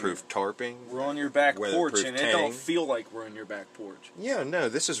nice. Weatherproof tarping. We're on your back porch, and it don't tanning. feel like we're on your back porch. Yeah, no,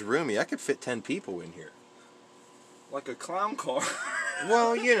 this is roomy. I could fit 10 people in here. Like a clown car.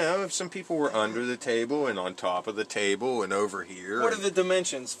 Well, you know, if some people were under the table and on top of the table and over here. What are the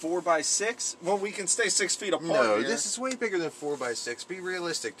dimensions? 4 by 6? Well, we can stay 6 feet apart. No, here. this is way bigger than 4 by 6. Be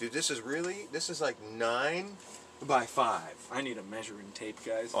realistic, dude. This is like 9 by 5. I need a measuring tape,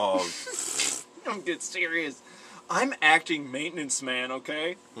 guys. Oh, Don't get serious. I'm acting maintenance man,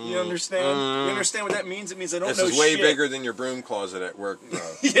 okay? You understand? You understand what that means? It means I don't know shit. this is way bigger than your broom closet at work, bro.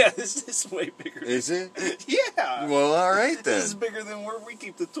 Yeah, this is way bigger. Is it? Yeah. Well, all right then. This is bigger than where we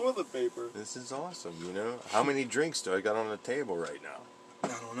keep the toilet paper. This is awesome, you know? How many drinks do I got on the table right now? I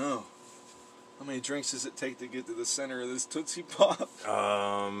don't know. How many drinks does it take to get to the center of this Tootsie Pop?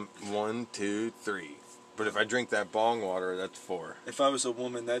 1, 2, 3. But if I drink that bong water, that's 4. If I was a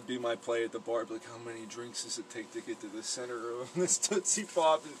woman, that'd be my play at the bar. I'd be like, how many drinks does it take to get to the center of this Tootsie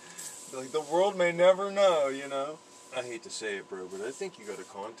Pop? And like, the world may never know, you know? I hate to say it, bro, but I think you got a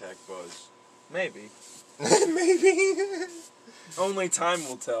contact buzz. Maybe. Maybe. Only time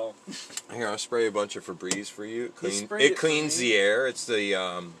will tell. Here, I'll spray a bunch of Febreze for you. sprayed It it cleans for me? the air. It's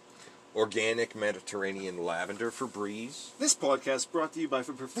the organic Mediterranean lavender Febreze. This podcast brought to you by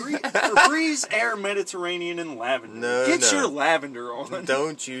Febreze Air Mediterranean and Lavender. No, Get no. your lavender on.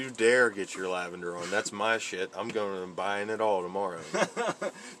 Don't you dare get your lavender on. That's my shit. I'm going and buying it all tomorrow.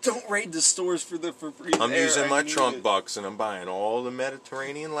 Don't raid the stores for the Febreze I'm Air. using I my need trunk it. box and I'm buying all the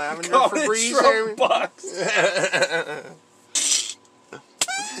Mediterranean lavender Call Febreze. it Trump box.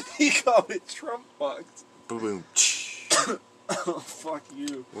 He called it Trump box. Boom. Oh, fuck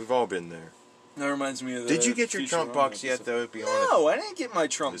you. We've all been there. That reminds me of the Did you get your trunk Futurama box yet, episode. though? Be honest. No, I didn't get my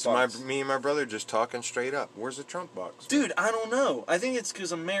trunk It's box. me and my brother just talking straight up. Where's the trunk box? Dude, I don't know. I think it's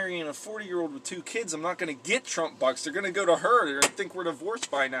because I'm marrying a 40-year-old with 2 kids. I'm not going to get Trump bucks. They're going to go to her. They're going to think we're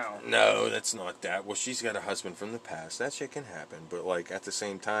divorced by now. No, that's not that. Well, she's got a husband from the past. That shit can happen. But, like, at the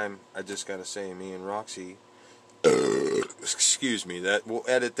same time, I just got to say, me and Roxy... excuse me, that we'll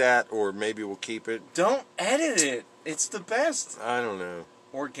edit that, or maybe we'll keep it. Don't edit it. It's the best. I don't know.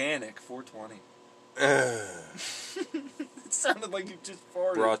 Organic, 420. It sounded like you just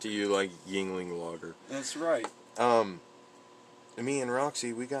farted. Brought to you like Yingling Lager. That's right. Me and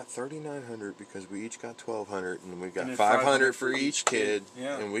Roxy, we got $3,900 because we each got $1,200, and we got And then $500 for each kid.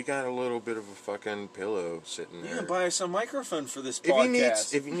 Yeah. And we got a little bit of a fucking pillow sitting You there. can buy us a microphone for this if you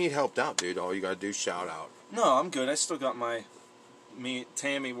podcast. if you need help out, dude, all you gotta do is shout out. No, I'm good. I still got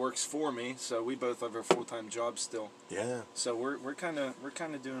Tammy works for me, so we both have our full-time jobs still. Yeah. So we're kind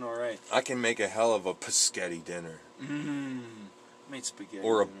of doing all right. I can make a hell of a paschetti dinner. Made spaghetti.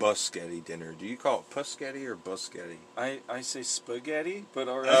 Or a buschetti dinner. Do you call it paschetti or buschetti? I say spaghetti, but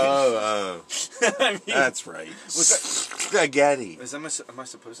all right. Oh, I mean, that's right. was that, Spaghetti. am I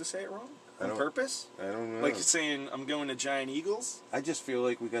supposed to say it wrong? I On don't- purpose? I don't know. Like saying I'm going to Giant Eagles? I just feel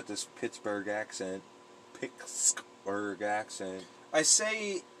like we got this Pittsburgh accent. Pittsburgh accent. I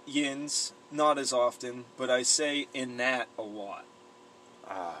say yins, not as often, but I say in that a lot.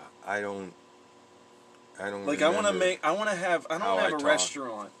 I don't Like I want to remember. I don't how I have a talk.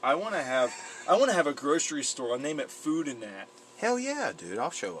 restaurant. I want to have a grocery store. I'll name it Food and That. Hell yeah, dude, I'll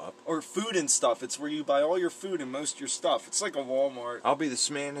show up. Or Food and Stuff. It's where you buy all your food and most of your stuff. It's like a Walmart. I'll be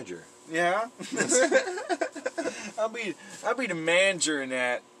the manager. Yeah? I'll be the manager in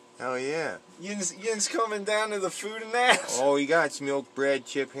that. Hell yeah. Yin's coming down to the Food and That. All you got's milk, bread,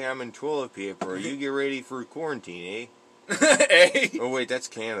 chip, ham, and toilet paper. You get ready for quarantine, eh? Hey? Oh wait, that's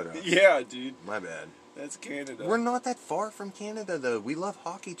Canada. Yeah, dude. My bad. That's Canada. We're not that far from Canada, though. We love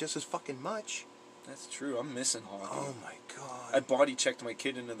hockey just as fucking much. That's true. I'm missing hockey. Oh my god. I body checked my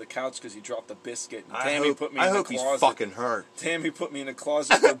kid into the couch because he dropped a biscuit. And I Tammy hope, put me I in the hope he's closet. fucking hurt. Tammy put me in a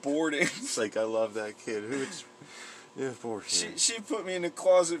closet for boarding. It's like, I love that kid. Who's... Yeah, poor kid. She put me in a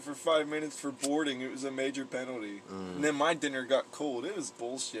closet for 5 minutes for boarding. It was a major penalty. And then my dinner got cold. It was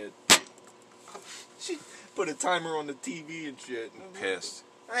bullshit. She put a timer on the TV and shit. Pissed.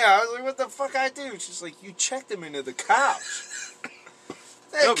 Yeah, I was like, what the fuck I do? She's like, you checked him into the couch.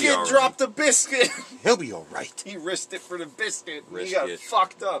 That He'll be kid all right. dropped a biscuit. He'll be alright. He risked it for the biscuit. And he Risked got it.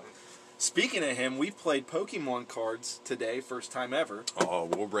 fucked up. Speaking of him, we played Pokemon cards today, first time ever. Oh,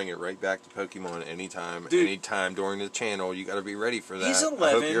 we'll bring it right back to Pokemon anytime. Dude. Anytime during the channel. You gotta be ready for that. He's I hope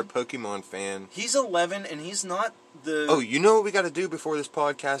 11. you're a Pokemon fan. He's 11, and he's not the... Oh, you know what we gotta do before this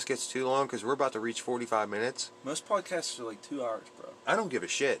podcast gets too long? Because we're about to reach 45 minutes. Most podcasts are like 2 hours, bro. I don't give a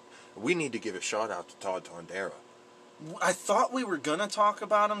shit. We need to give a shout out to Todd Tondera. I thought we were gonna talk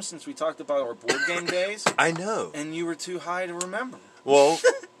about them since we talked about our board game days. I know. And you were too high to remember. Well,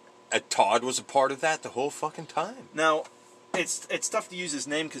 Todd was a part of that the whole fucking time. Now, it's tough to use his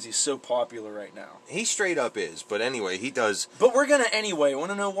name because he's so popular right now. He straight up is, but anyway, he does. But we're gonna anyway.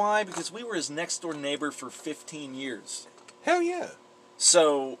 Want to know why? Because we were his next door neighbor for 15 years. Hell yeah.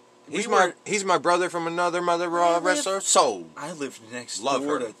 So he's my brother from another mother wrestler. Soul. I lived next Love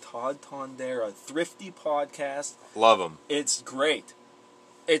door her. to Todd Tondera, Thrifty Podcast. Love him. It's great.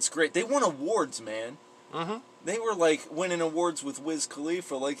 It's great. They won awards, man. Mm-hmm. They were like winning awards with Wiz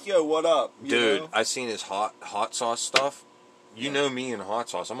Khalifa. Like, yo, what up, dude? know? I seen his hot sauce stuff. You know me and hot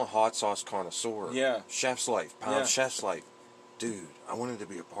sauce. I'm a hot sauce connoisseur. Yeah. Chef's life, pound Chef's life. Dude, I wanted to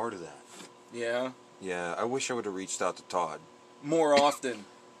be a part of that. Yeah. Yeah, I wish I would have reached out to Todd more often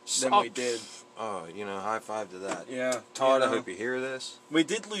than we did. Oh, high five to that. Yeah. Todd, I hope you hear this. We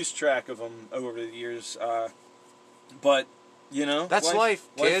did lose track of him over the years, but that's life.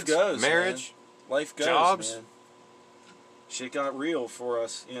 Kids, goes, marriage, man. Life goes, jobs. Man. Shit got real for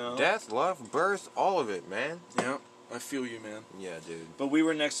us, Death, love, birth, all of it, man. Yeah. I feel you, man. Yeah, dude. But we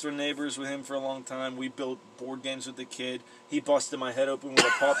were next door neighbors with him for a long time. We built board games with the kid. He busted my head open with a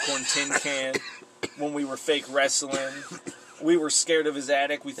popcorn tin can when we were fake wrestling. We were scared of his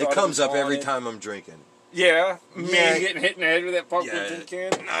attic. We thought it comes up every haunted. time I'm drinking. Yeah, me getting hit in the head with that popcorn tin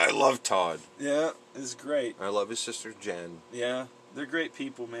can. I love Todd. Yeah, it's great. I love his sister Jen. Yeah. They're great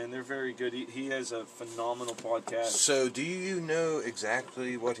people, man. They're very good. He has a phenomenal podcast. So, do you know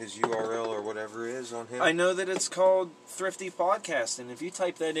exactly what his URL or whatever is on him? I know that it's called Thrifty Podcast, and if you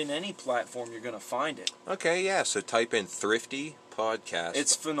type that in any platform, you're going to find it. Okay, yeah. So type in Thrifty Podcast.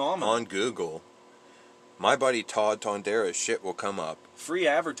 It's phenomenal. On Google. My buddy Todd Tondera's shit will come up. Free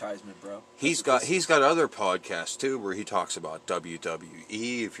advertisement, bro. He's got other podcasts too where he talks about WWE.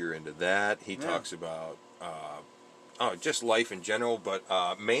 If you're into that, he talks about. Just life in general, but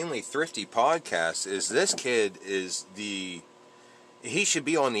mainly Thrifty Podcast is this kid is he should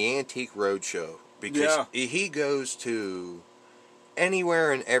be on the Antique Roadshow because he goes to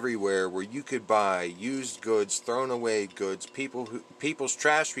anywhere and everywhere where you could buy used goods, thrown away goods, people's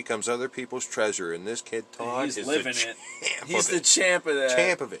trash becomes other people's treasure, and this kid Todd is living it. He's the champ of that.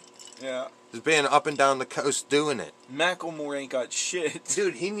 Champ of it. Yeah. He's been up and down the coast doing it. Macklemore ain't got shit.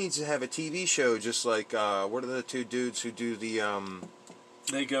 Dude, he needs to have a TV show just like, what are the two dudes who do the,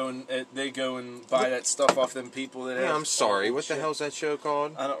 They go and buy that stuff off them people that have... I'm sorry, what the hell's that show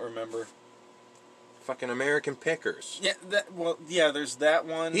called? I don't remember. Fucking American Pickers. Yeah, there's that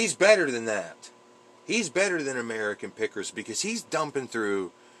one. He's better than that. He's better than American Pickers because he's dumping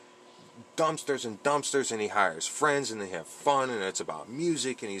through dumpsters and dumpsters, and he hires friends and they have fun, and it's about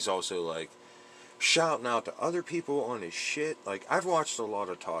music, and he's also like shouting out to other people on his shit. Like, I've watched a lot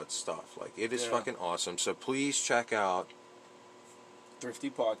of Todd's stuff. Like, it is fucking awesome. So please check out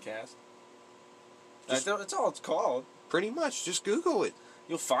Thrifty Podcast. That's all it's called. Pretty much. Just Google it.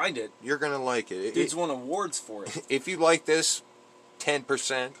 You'll find it. You're gonna like it. Dude's won awards for it. If you like this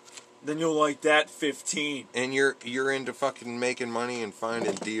 10%, then you'll like that 15%. And you're into fucking making money and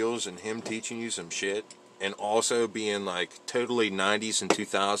finding deals and him teaching you some shit, and also being like totally 90s and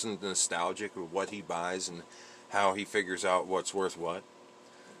 2000s nostalgic with what he buys and how he figures out what's worth what.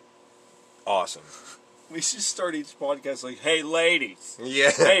 Awesome. We should start each podcast like, hey ladies.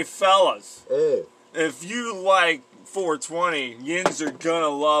 Yeah. Hey fellas. Hey. If you like 420, yins are gonna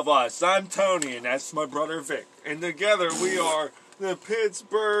love us. I'm Tony and that's my brother Vic. And together we are the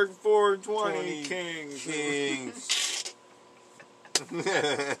Pittsburgh 420 Kings.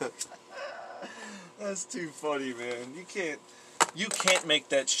 That's too funny, man. You can't make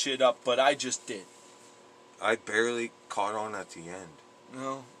that shit up, but I just did. I barely caught on at the end.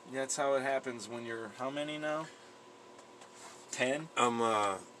 No, that's how it happens when you're how many now? 10?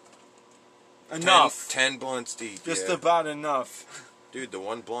 Enough. 10 blunts deep. Just about enough. Dude, the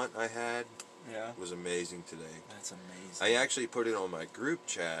one blunt I had Yeah. was amazing today. That's amazing. I actually put it on my group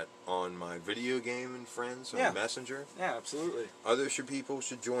chat on my video game and friends on Messenger. Yeah, absolutely. Other people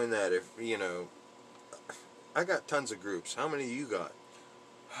should join that if, I got tons of groups. How many you got?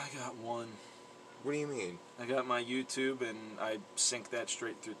 I got one. What do you mean? I got my YouTube and I sync that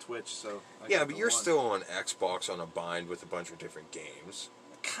straight through Twitch, so but you're still on Xbox on a bind with a bunch of different games.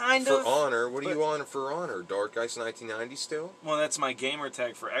 Kind of. For Honor, what are you on for Honor? Dark Ice 1990 still? Well, that's my gamer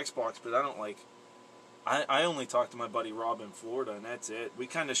tag for Xbox, but I don't I only talk to my buddy Rob in Florida, and that's it. We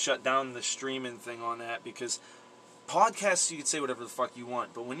kind of shut down the streaming thing on that because podcasts, you can say whatever the fuck you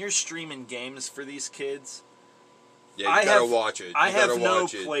want, but when you're streaming games for these kids... Yeah, you gotta watch it. I have no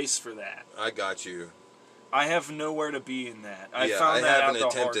place for that. I got you. I have nowhere to be in that. I haven't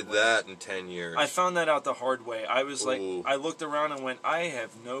attempted that in 10 years. I found that out the hard way. I was like, I looked around and went, I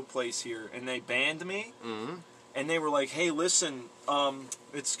have no place here. And they banned me. Mm-hmm. And they were like, hey, listen,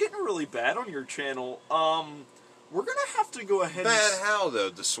 it's getting really bad on your channel. We're going to have to go ahead Bad how, though?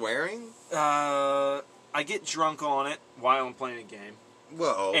 The swearing? I get drunk on it while I'm playing a game.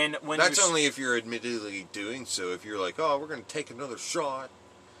 Well, and when that's only if you're admittedly doing so. If you're like, oh, we're going to take another shot.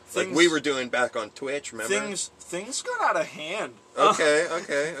 Like we were doing back on Twitch, remember? Things got out of hand.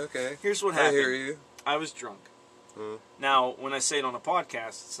 Okay. Here's what happened. I hear you. I was drunk. Now, when I say it on a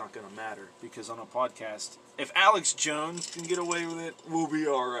podcast, it's not going to matter. Because on a podcast, if Alex Jones can get away with it, we'll be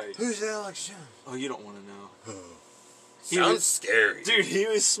alright. Who's Alex Jones? Oh, you don't want to know. Sounds scary. Dude, he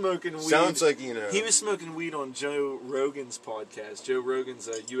was smoking weed. Sounds like, you know. He was smoking weed on Joe Rogan's podcast. Joe Rogan's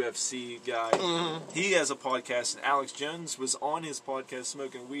a UFC guy. Mm-hmm. He has a podcast, and Alex Jones was on his podcast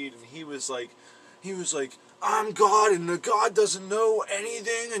smoking weed, and he was like, I'm God, and the God doesn't know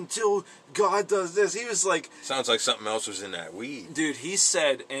anything until God does this. He was like... Sounds like something else was in that weed. Dude, he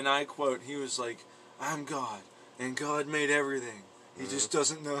said, and I quote, he was like, I'm God, and God made everything. He just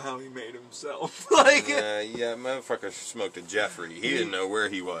doesn't know how he made himself. Yeah, motherfucker smoked a Jeffrey. He didn't know where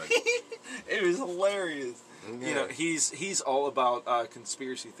he was. It was hilarious. Yeah. You know, he's all about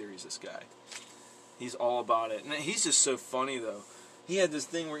conspiracy theories, this guy. He's all about it. And he's just so funny, though. He had this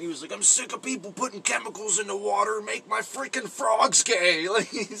thing where he was like, I'm sick of people putting chemicals in the water and make my freaking frogs gay. Like,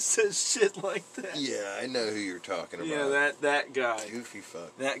 he says shit like that. Yeah, I know who you're talking about. Yeah, that guy. Goofy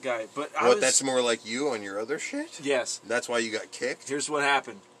fuck. That guy. But that's more like you on your other shit? Yes. That's why you got kicked? Here's what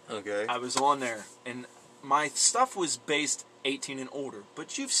happened. Okay. I was on there, and my stuff was based 18 and older.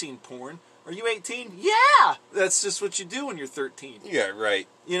 But you've seen porn. Are you 18? Yeah! That's just what you do when you're 13. Yeah, right.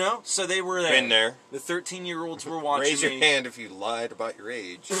 You know? So they were there. Been there. The 13-year-olds were watching Raise your hand if you lied about your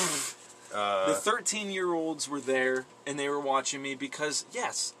age. The 13-year-olds were there, and they were watching me because,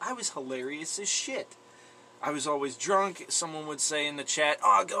 yes, I was hilarious as shit. I was always drunk. Someone would say in the chat,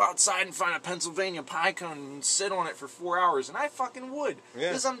 oh, go outside and find a Pennsylvania pie cone and sit on it for 4 hours. And I fucking would.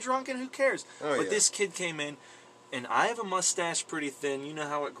 Because I'm drunk and who cares? But this kid came in. And I have a mustache pretty thin. You know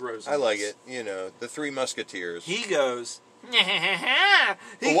how it grows. I like it. You know, the Three Musketeers. He goes,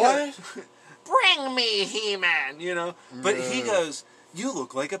 what? Bring me He-Man, you know. But he goes, you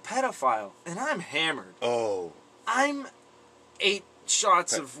look like a pedophile. And I'm hammered. Oh. I'm 8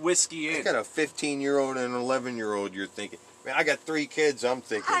 shots of whiskey in. You got a 15-year-old and an 11-year-old you're thinking. Man, I got 3 kids. I'm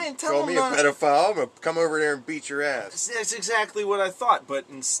thinking, I didn't tell call me a pedophile. I'm going to come over there and beat your ass. That's exactly what I thought. But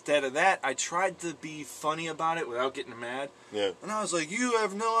instead of that, I tried to be funny about it without getting mad. Yeah. And I was like, you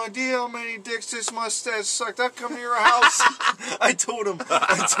have no idea how many dicks this mustache sucked. I'll come to your house. I told him,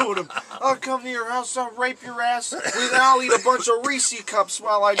 I'll come to your house, I'll rape your ass, and I'll eat a bunch of Reese cups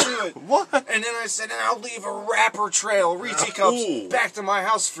while I do it. What? And then I said, and I'll leave a wrapper trail, Reese cups, back to my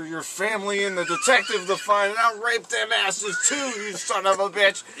house for your family and the detective to find, and I'll rape them asses too, you son of a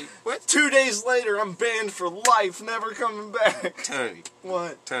bitch. What? 2 days later, I'm banned for life, never coming back. Tony.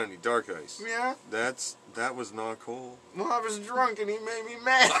 What? Tony, Dark Ice. Yeah? That was not cool. Well, I was drunk and he made me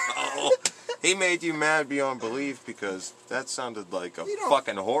mad. He made you mad beyond belief because that sounded like a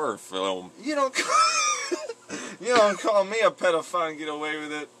fucking horror film. You don't call me a pedophile and get away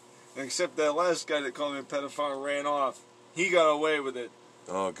with it. Except that last guy that called me a pedophile and ran off. He got away with it.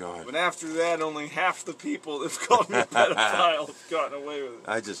 Oh, God. But after that, only half the people that called me a pedophile have gotten away with it.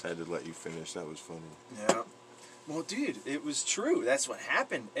 I just had to let you finish. That was funny. Yeah. Well, dude, it was true. That's what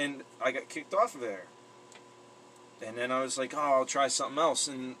happened. And I got kicked off of there. And then I was like, oh, I'll try something else.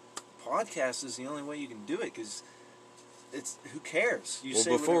 And podcast is the only way you can do it because it's who cares? You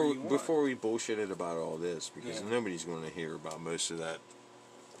say whatever you want. Before we bullshitted about all this, because nobody's going to hear about most of that.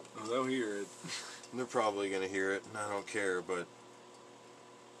 Oh, they'll hear it. They're probably going to hear it, and I don't care. But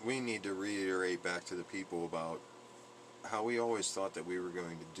we need to reiterate back to the people about how we always thought that we were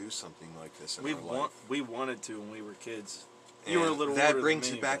going to do something like this in our life. We wanted to when we were kids. You were a little older than me. That brings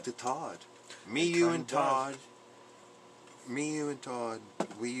it back to Todd. Me, you, and Todd,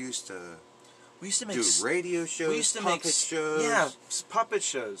 we used to do radio shows, puppet shows. Yeah, puppet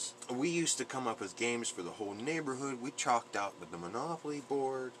shows. We used to come up with games for the whole neighborhood. We chalked out with the Monopoly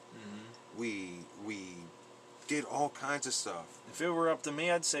board. Mm-hmm. We did all kinds of stuff. If it were up to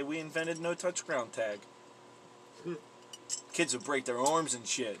me, I'd say we invented no touch ground tag. Kids would break their arms and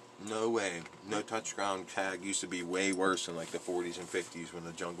shit. No way. No touch ground tag used to be way worse in like the 40s and 50s when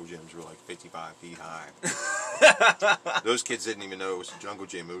the jungle gyms were like 55 feet high. Those kids didn't even know it was a jungle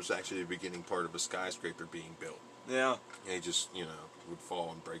gym. It was actually the beginning part of a skyscraper being built. Yeah. They just, would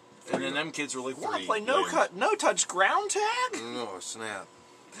fall and break. And then them kids were like, want to play no touch ground tag? Oh, snap.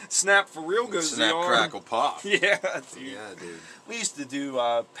 Snap for real goes Snap, the arm. crackle, pop. Yeah, dude. Yeah, dude. We used to do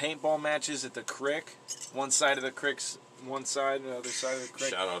paintball matches at the creek. One side of the creek's one side, and the other side of the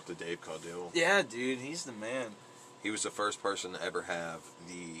creek. Shout out to Dave Caudill. Yeah, dude, he's the man. He was the first person to ever have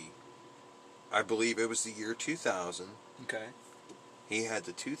I believe it was the year 2000. Okay. He had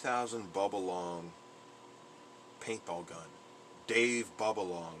the 2000 Bubba Long paintball gun. Dave Bubba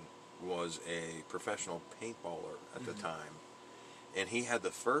Long was a professional paintballer at the time. And he had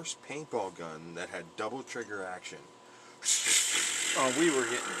the first paintball gun that had double trigger action. Oh, we were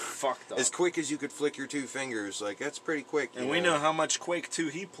getting fucked up. As quick as you could flick your two fingers. Like, that's pretty quick. And we know how much Quake 2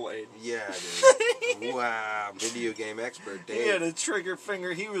 he played. Yeah, dude. Wow. Video game expert, Dave. He had a trigger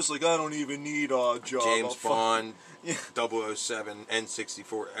finger. He was like, I don't even need a job. James Bond, Yeah. 007,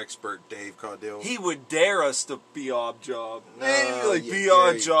 N64 expert Dave Caudill. He would dare us to be odd job. No, Hey, like, you be dare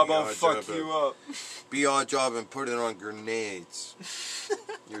odd you job, be I'll odd fuck job, you up. Be odd job and put it on grenades.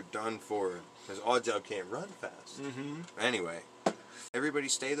 You're done for it. Because odd job can't run fast. Mm-hmm. Anyway, everybody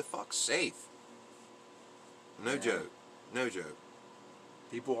stay the fuck safe. No joke. No joke.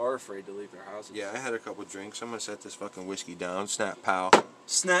 People are afraid to leave their houses. Yeah, I had a couple drinks. I'm going to set this fucking whiskey down. Snap, pal.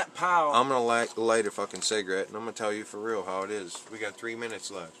 Snap pow. I'm going to light a fucking cigarette, and I'm going to tell you for real how it is. We got 3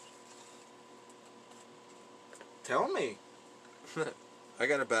 minutes left. Tell me. I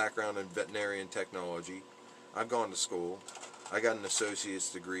got a background in veterinarian technology. I've gone to school. I got an associate's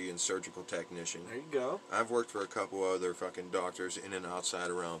degree in surgical technician. There you go. I've worked for a couple other fucking doctors in and outside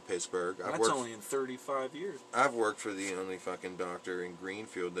around Pittsburgh. That's only in 35 years. I've worked for the only fucking doctor in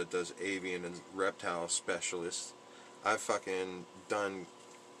Greenfield that does avian and reptile specialists. I've fucking done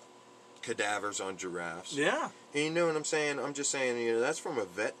cadavers on giraffes. Yeah. And you know what I'm saying? I'm just saying, you know, that's from a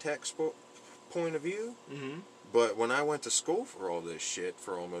vet tech point of view. Mm-hmm. But when I went to school for all this shit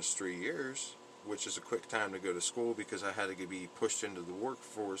for almost 3 years, which is a quick time to go to school because I had to be pushed into the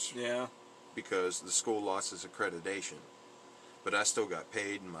workforce. Yeah. Because the school lost its accreditation. But I still got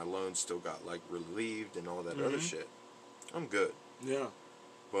paid and my loan still got like relieved and all that other shit. I'm good. Yeah.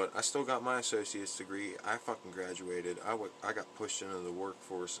 But I still got my associate's degree. I fucking graduated. I got pushed into the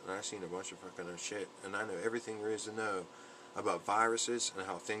workforce and I seen a bunch of fucking other shit. And I know everything there is to know about viruses and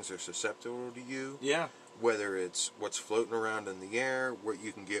how things are susceptible to you. Yeah. Whether it's what's floating around in the air, what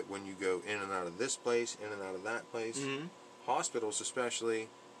you can get when you go in and out of this place, in and out of that place. Mm-hmm. Hospitals especially,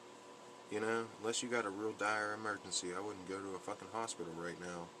 you know, unless you got a real dire emergency, I wouldn't go to a fucking hospital right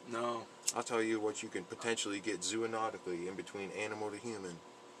now. No. I'll tell you what you can potentially get zoonotically in between animal to human.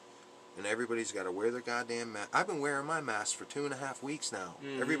 And everybody's got to wear their goddamn mask. I've been wearing my mask for 2.5 weeks now.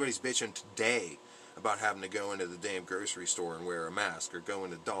 Mm-hmm. Everybody's bitching today about having to go into the damn grocery store and wear a mask, or go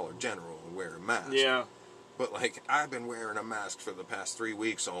into Dollar General and wear a mask. Yeah. But, like, I've been wearing a mask for the past 3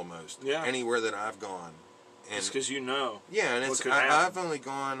 weeks almost. Yeah. Anywhere that I've gone. And Just because you know. yeah, and it's happen. I've only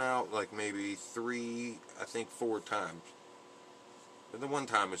gone out, like, maybe 4 times. But the one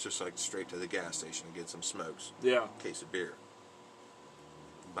time it's just, like, straight to the gas station to get some smokes. Yeah. Case of beer.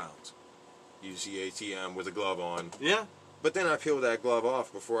 Bounce. Use the ATM with a glove on. Yeah. But then I peel that glove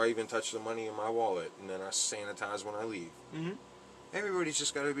off before I even touch the money in my wallet. And then I sanitize when I leave. Mm-hmm. Everybody's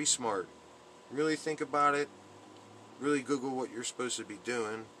just got to be smart. Really think about it. Really Google what you're supposed to be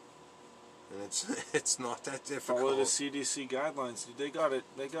doing. And it's not that difficult. Follow the CDC guidelines, dude. They got it.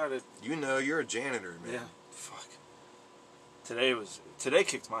 They got it. You know, you're a janitor, man. Yeah. Fuck. Today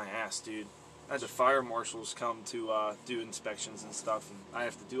kicked my ass, dude. I had the fire marshals come to do inspections and stuff, and I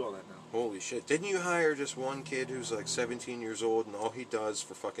have to do all that now. Holy shit. Didn't you hire just one kid who's like 17 years old, and all he does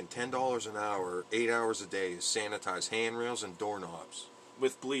for fucking $10 an hour, 8 hours a day, is sanitize handrails and doorknobs?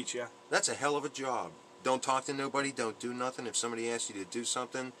 With bleach, yeah. That's a hell of a job. Don't talk to nobody, don't do nothing. If somebody asks you to do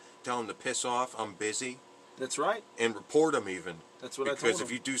something, tell them to piss off, I'm busy. That's right. And report them even. That's what I told Because them.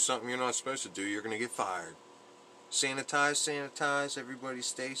 if you do something you're not supposed to do, you're going to get fired. Sanitize, everybody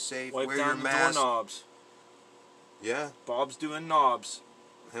stay safe, Wipe wear down your the mask. doorknobs. Yeah. Bob's doing knobs.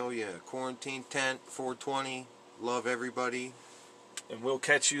 Hell yeah. Quarantine tent, 420. Love everybody. And we'll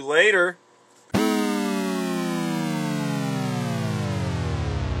catch you later.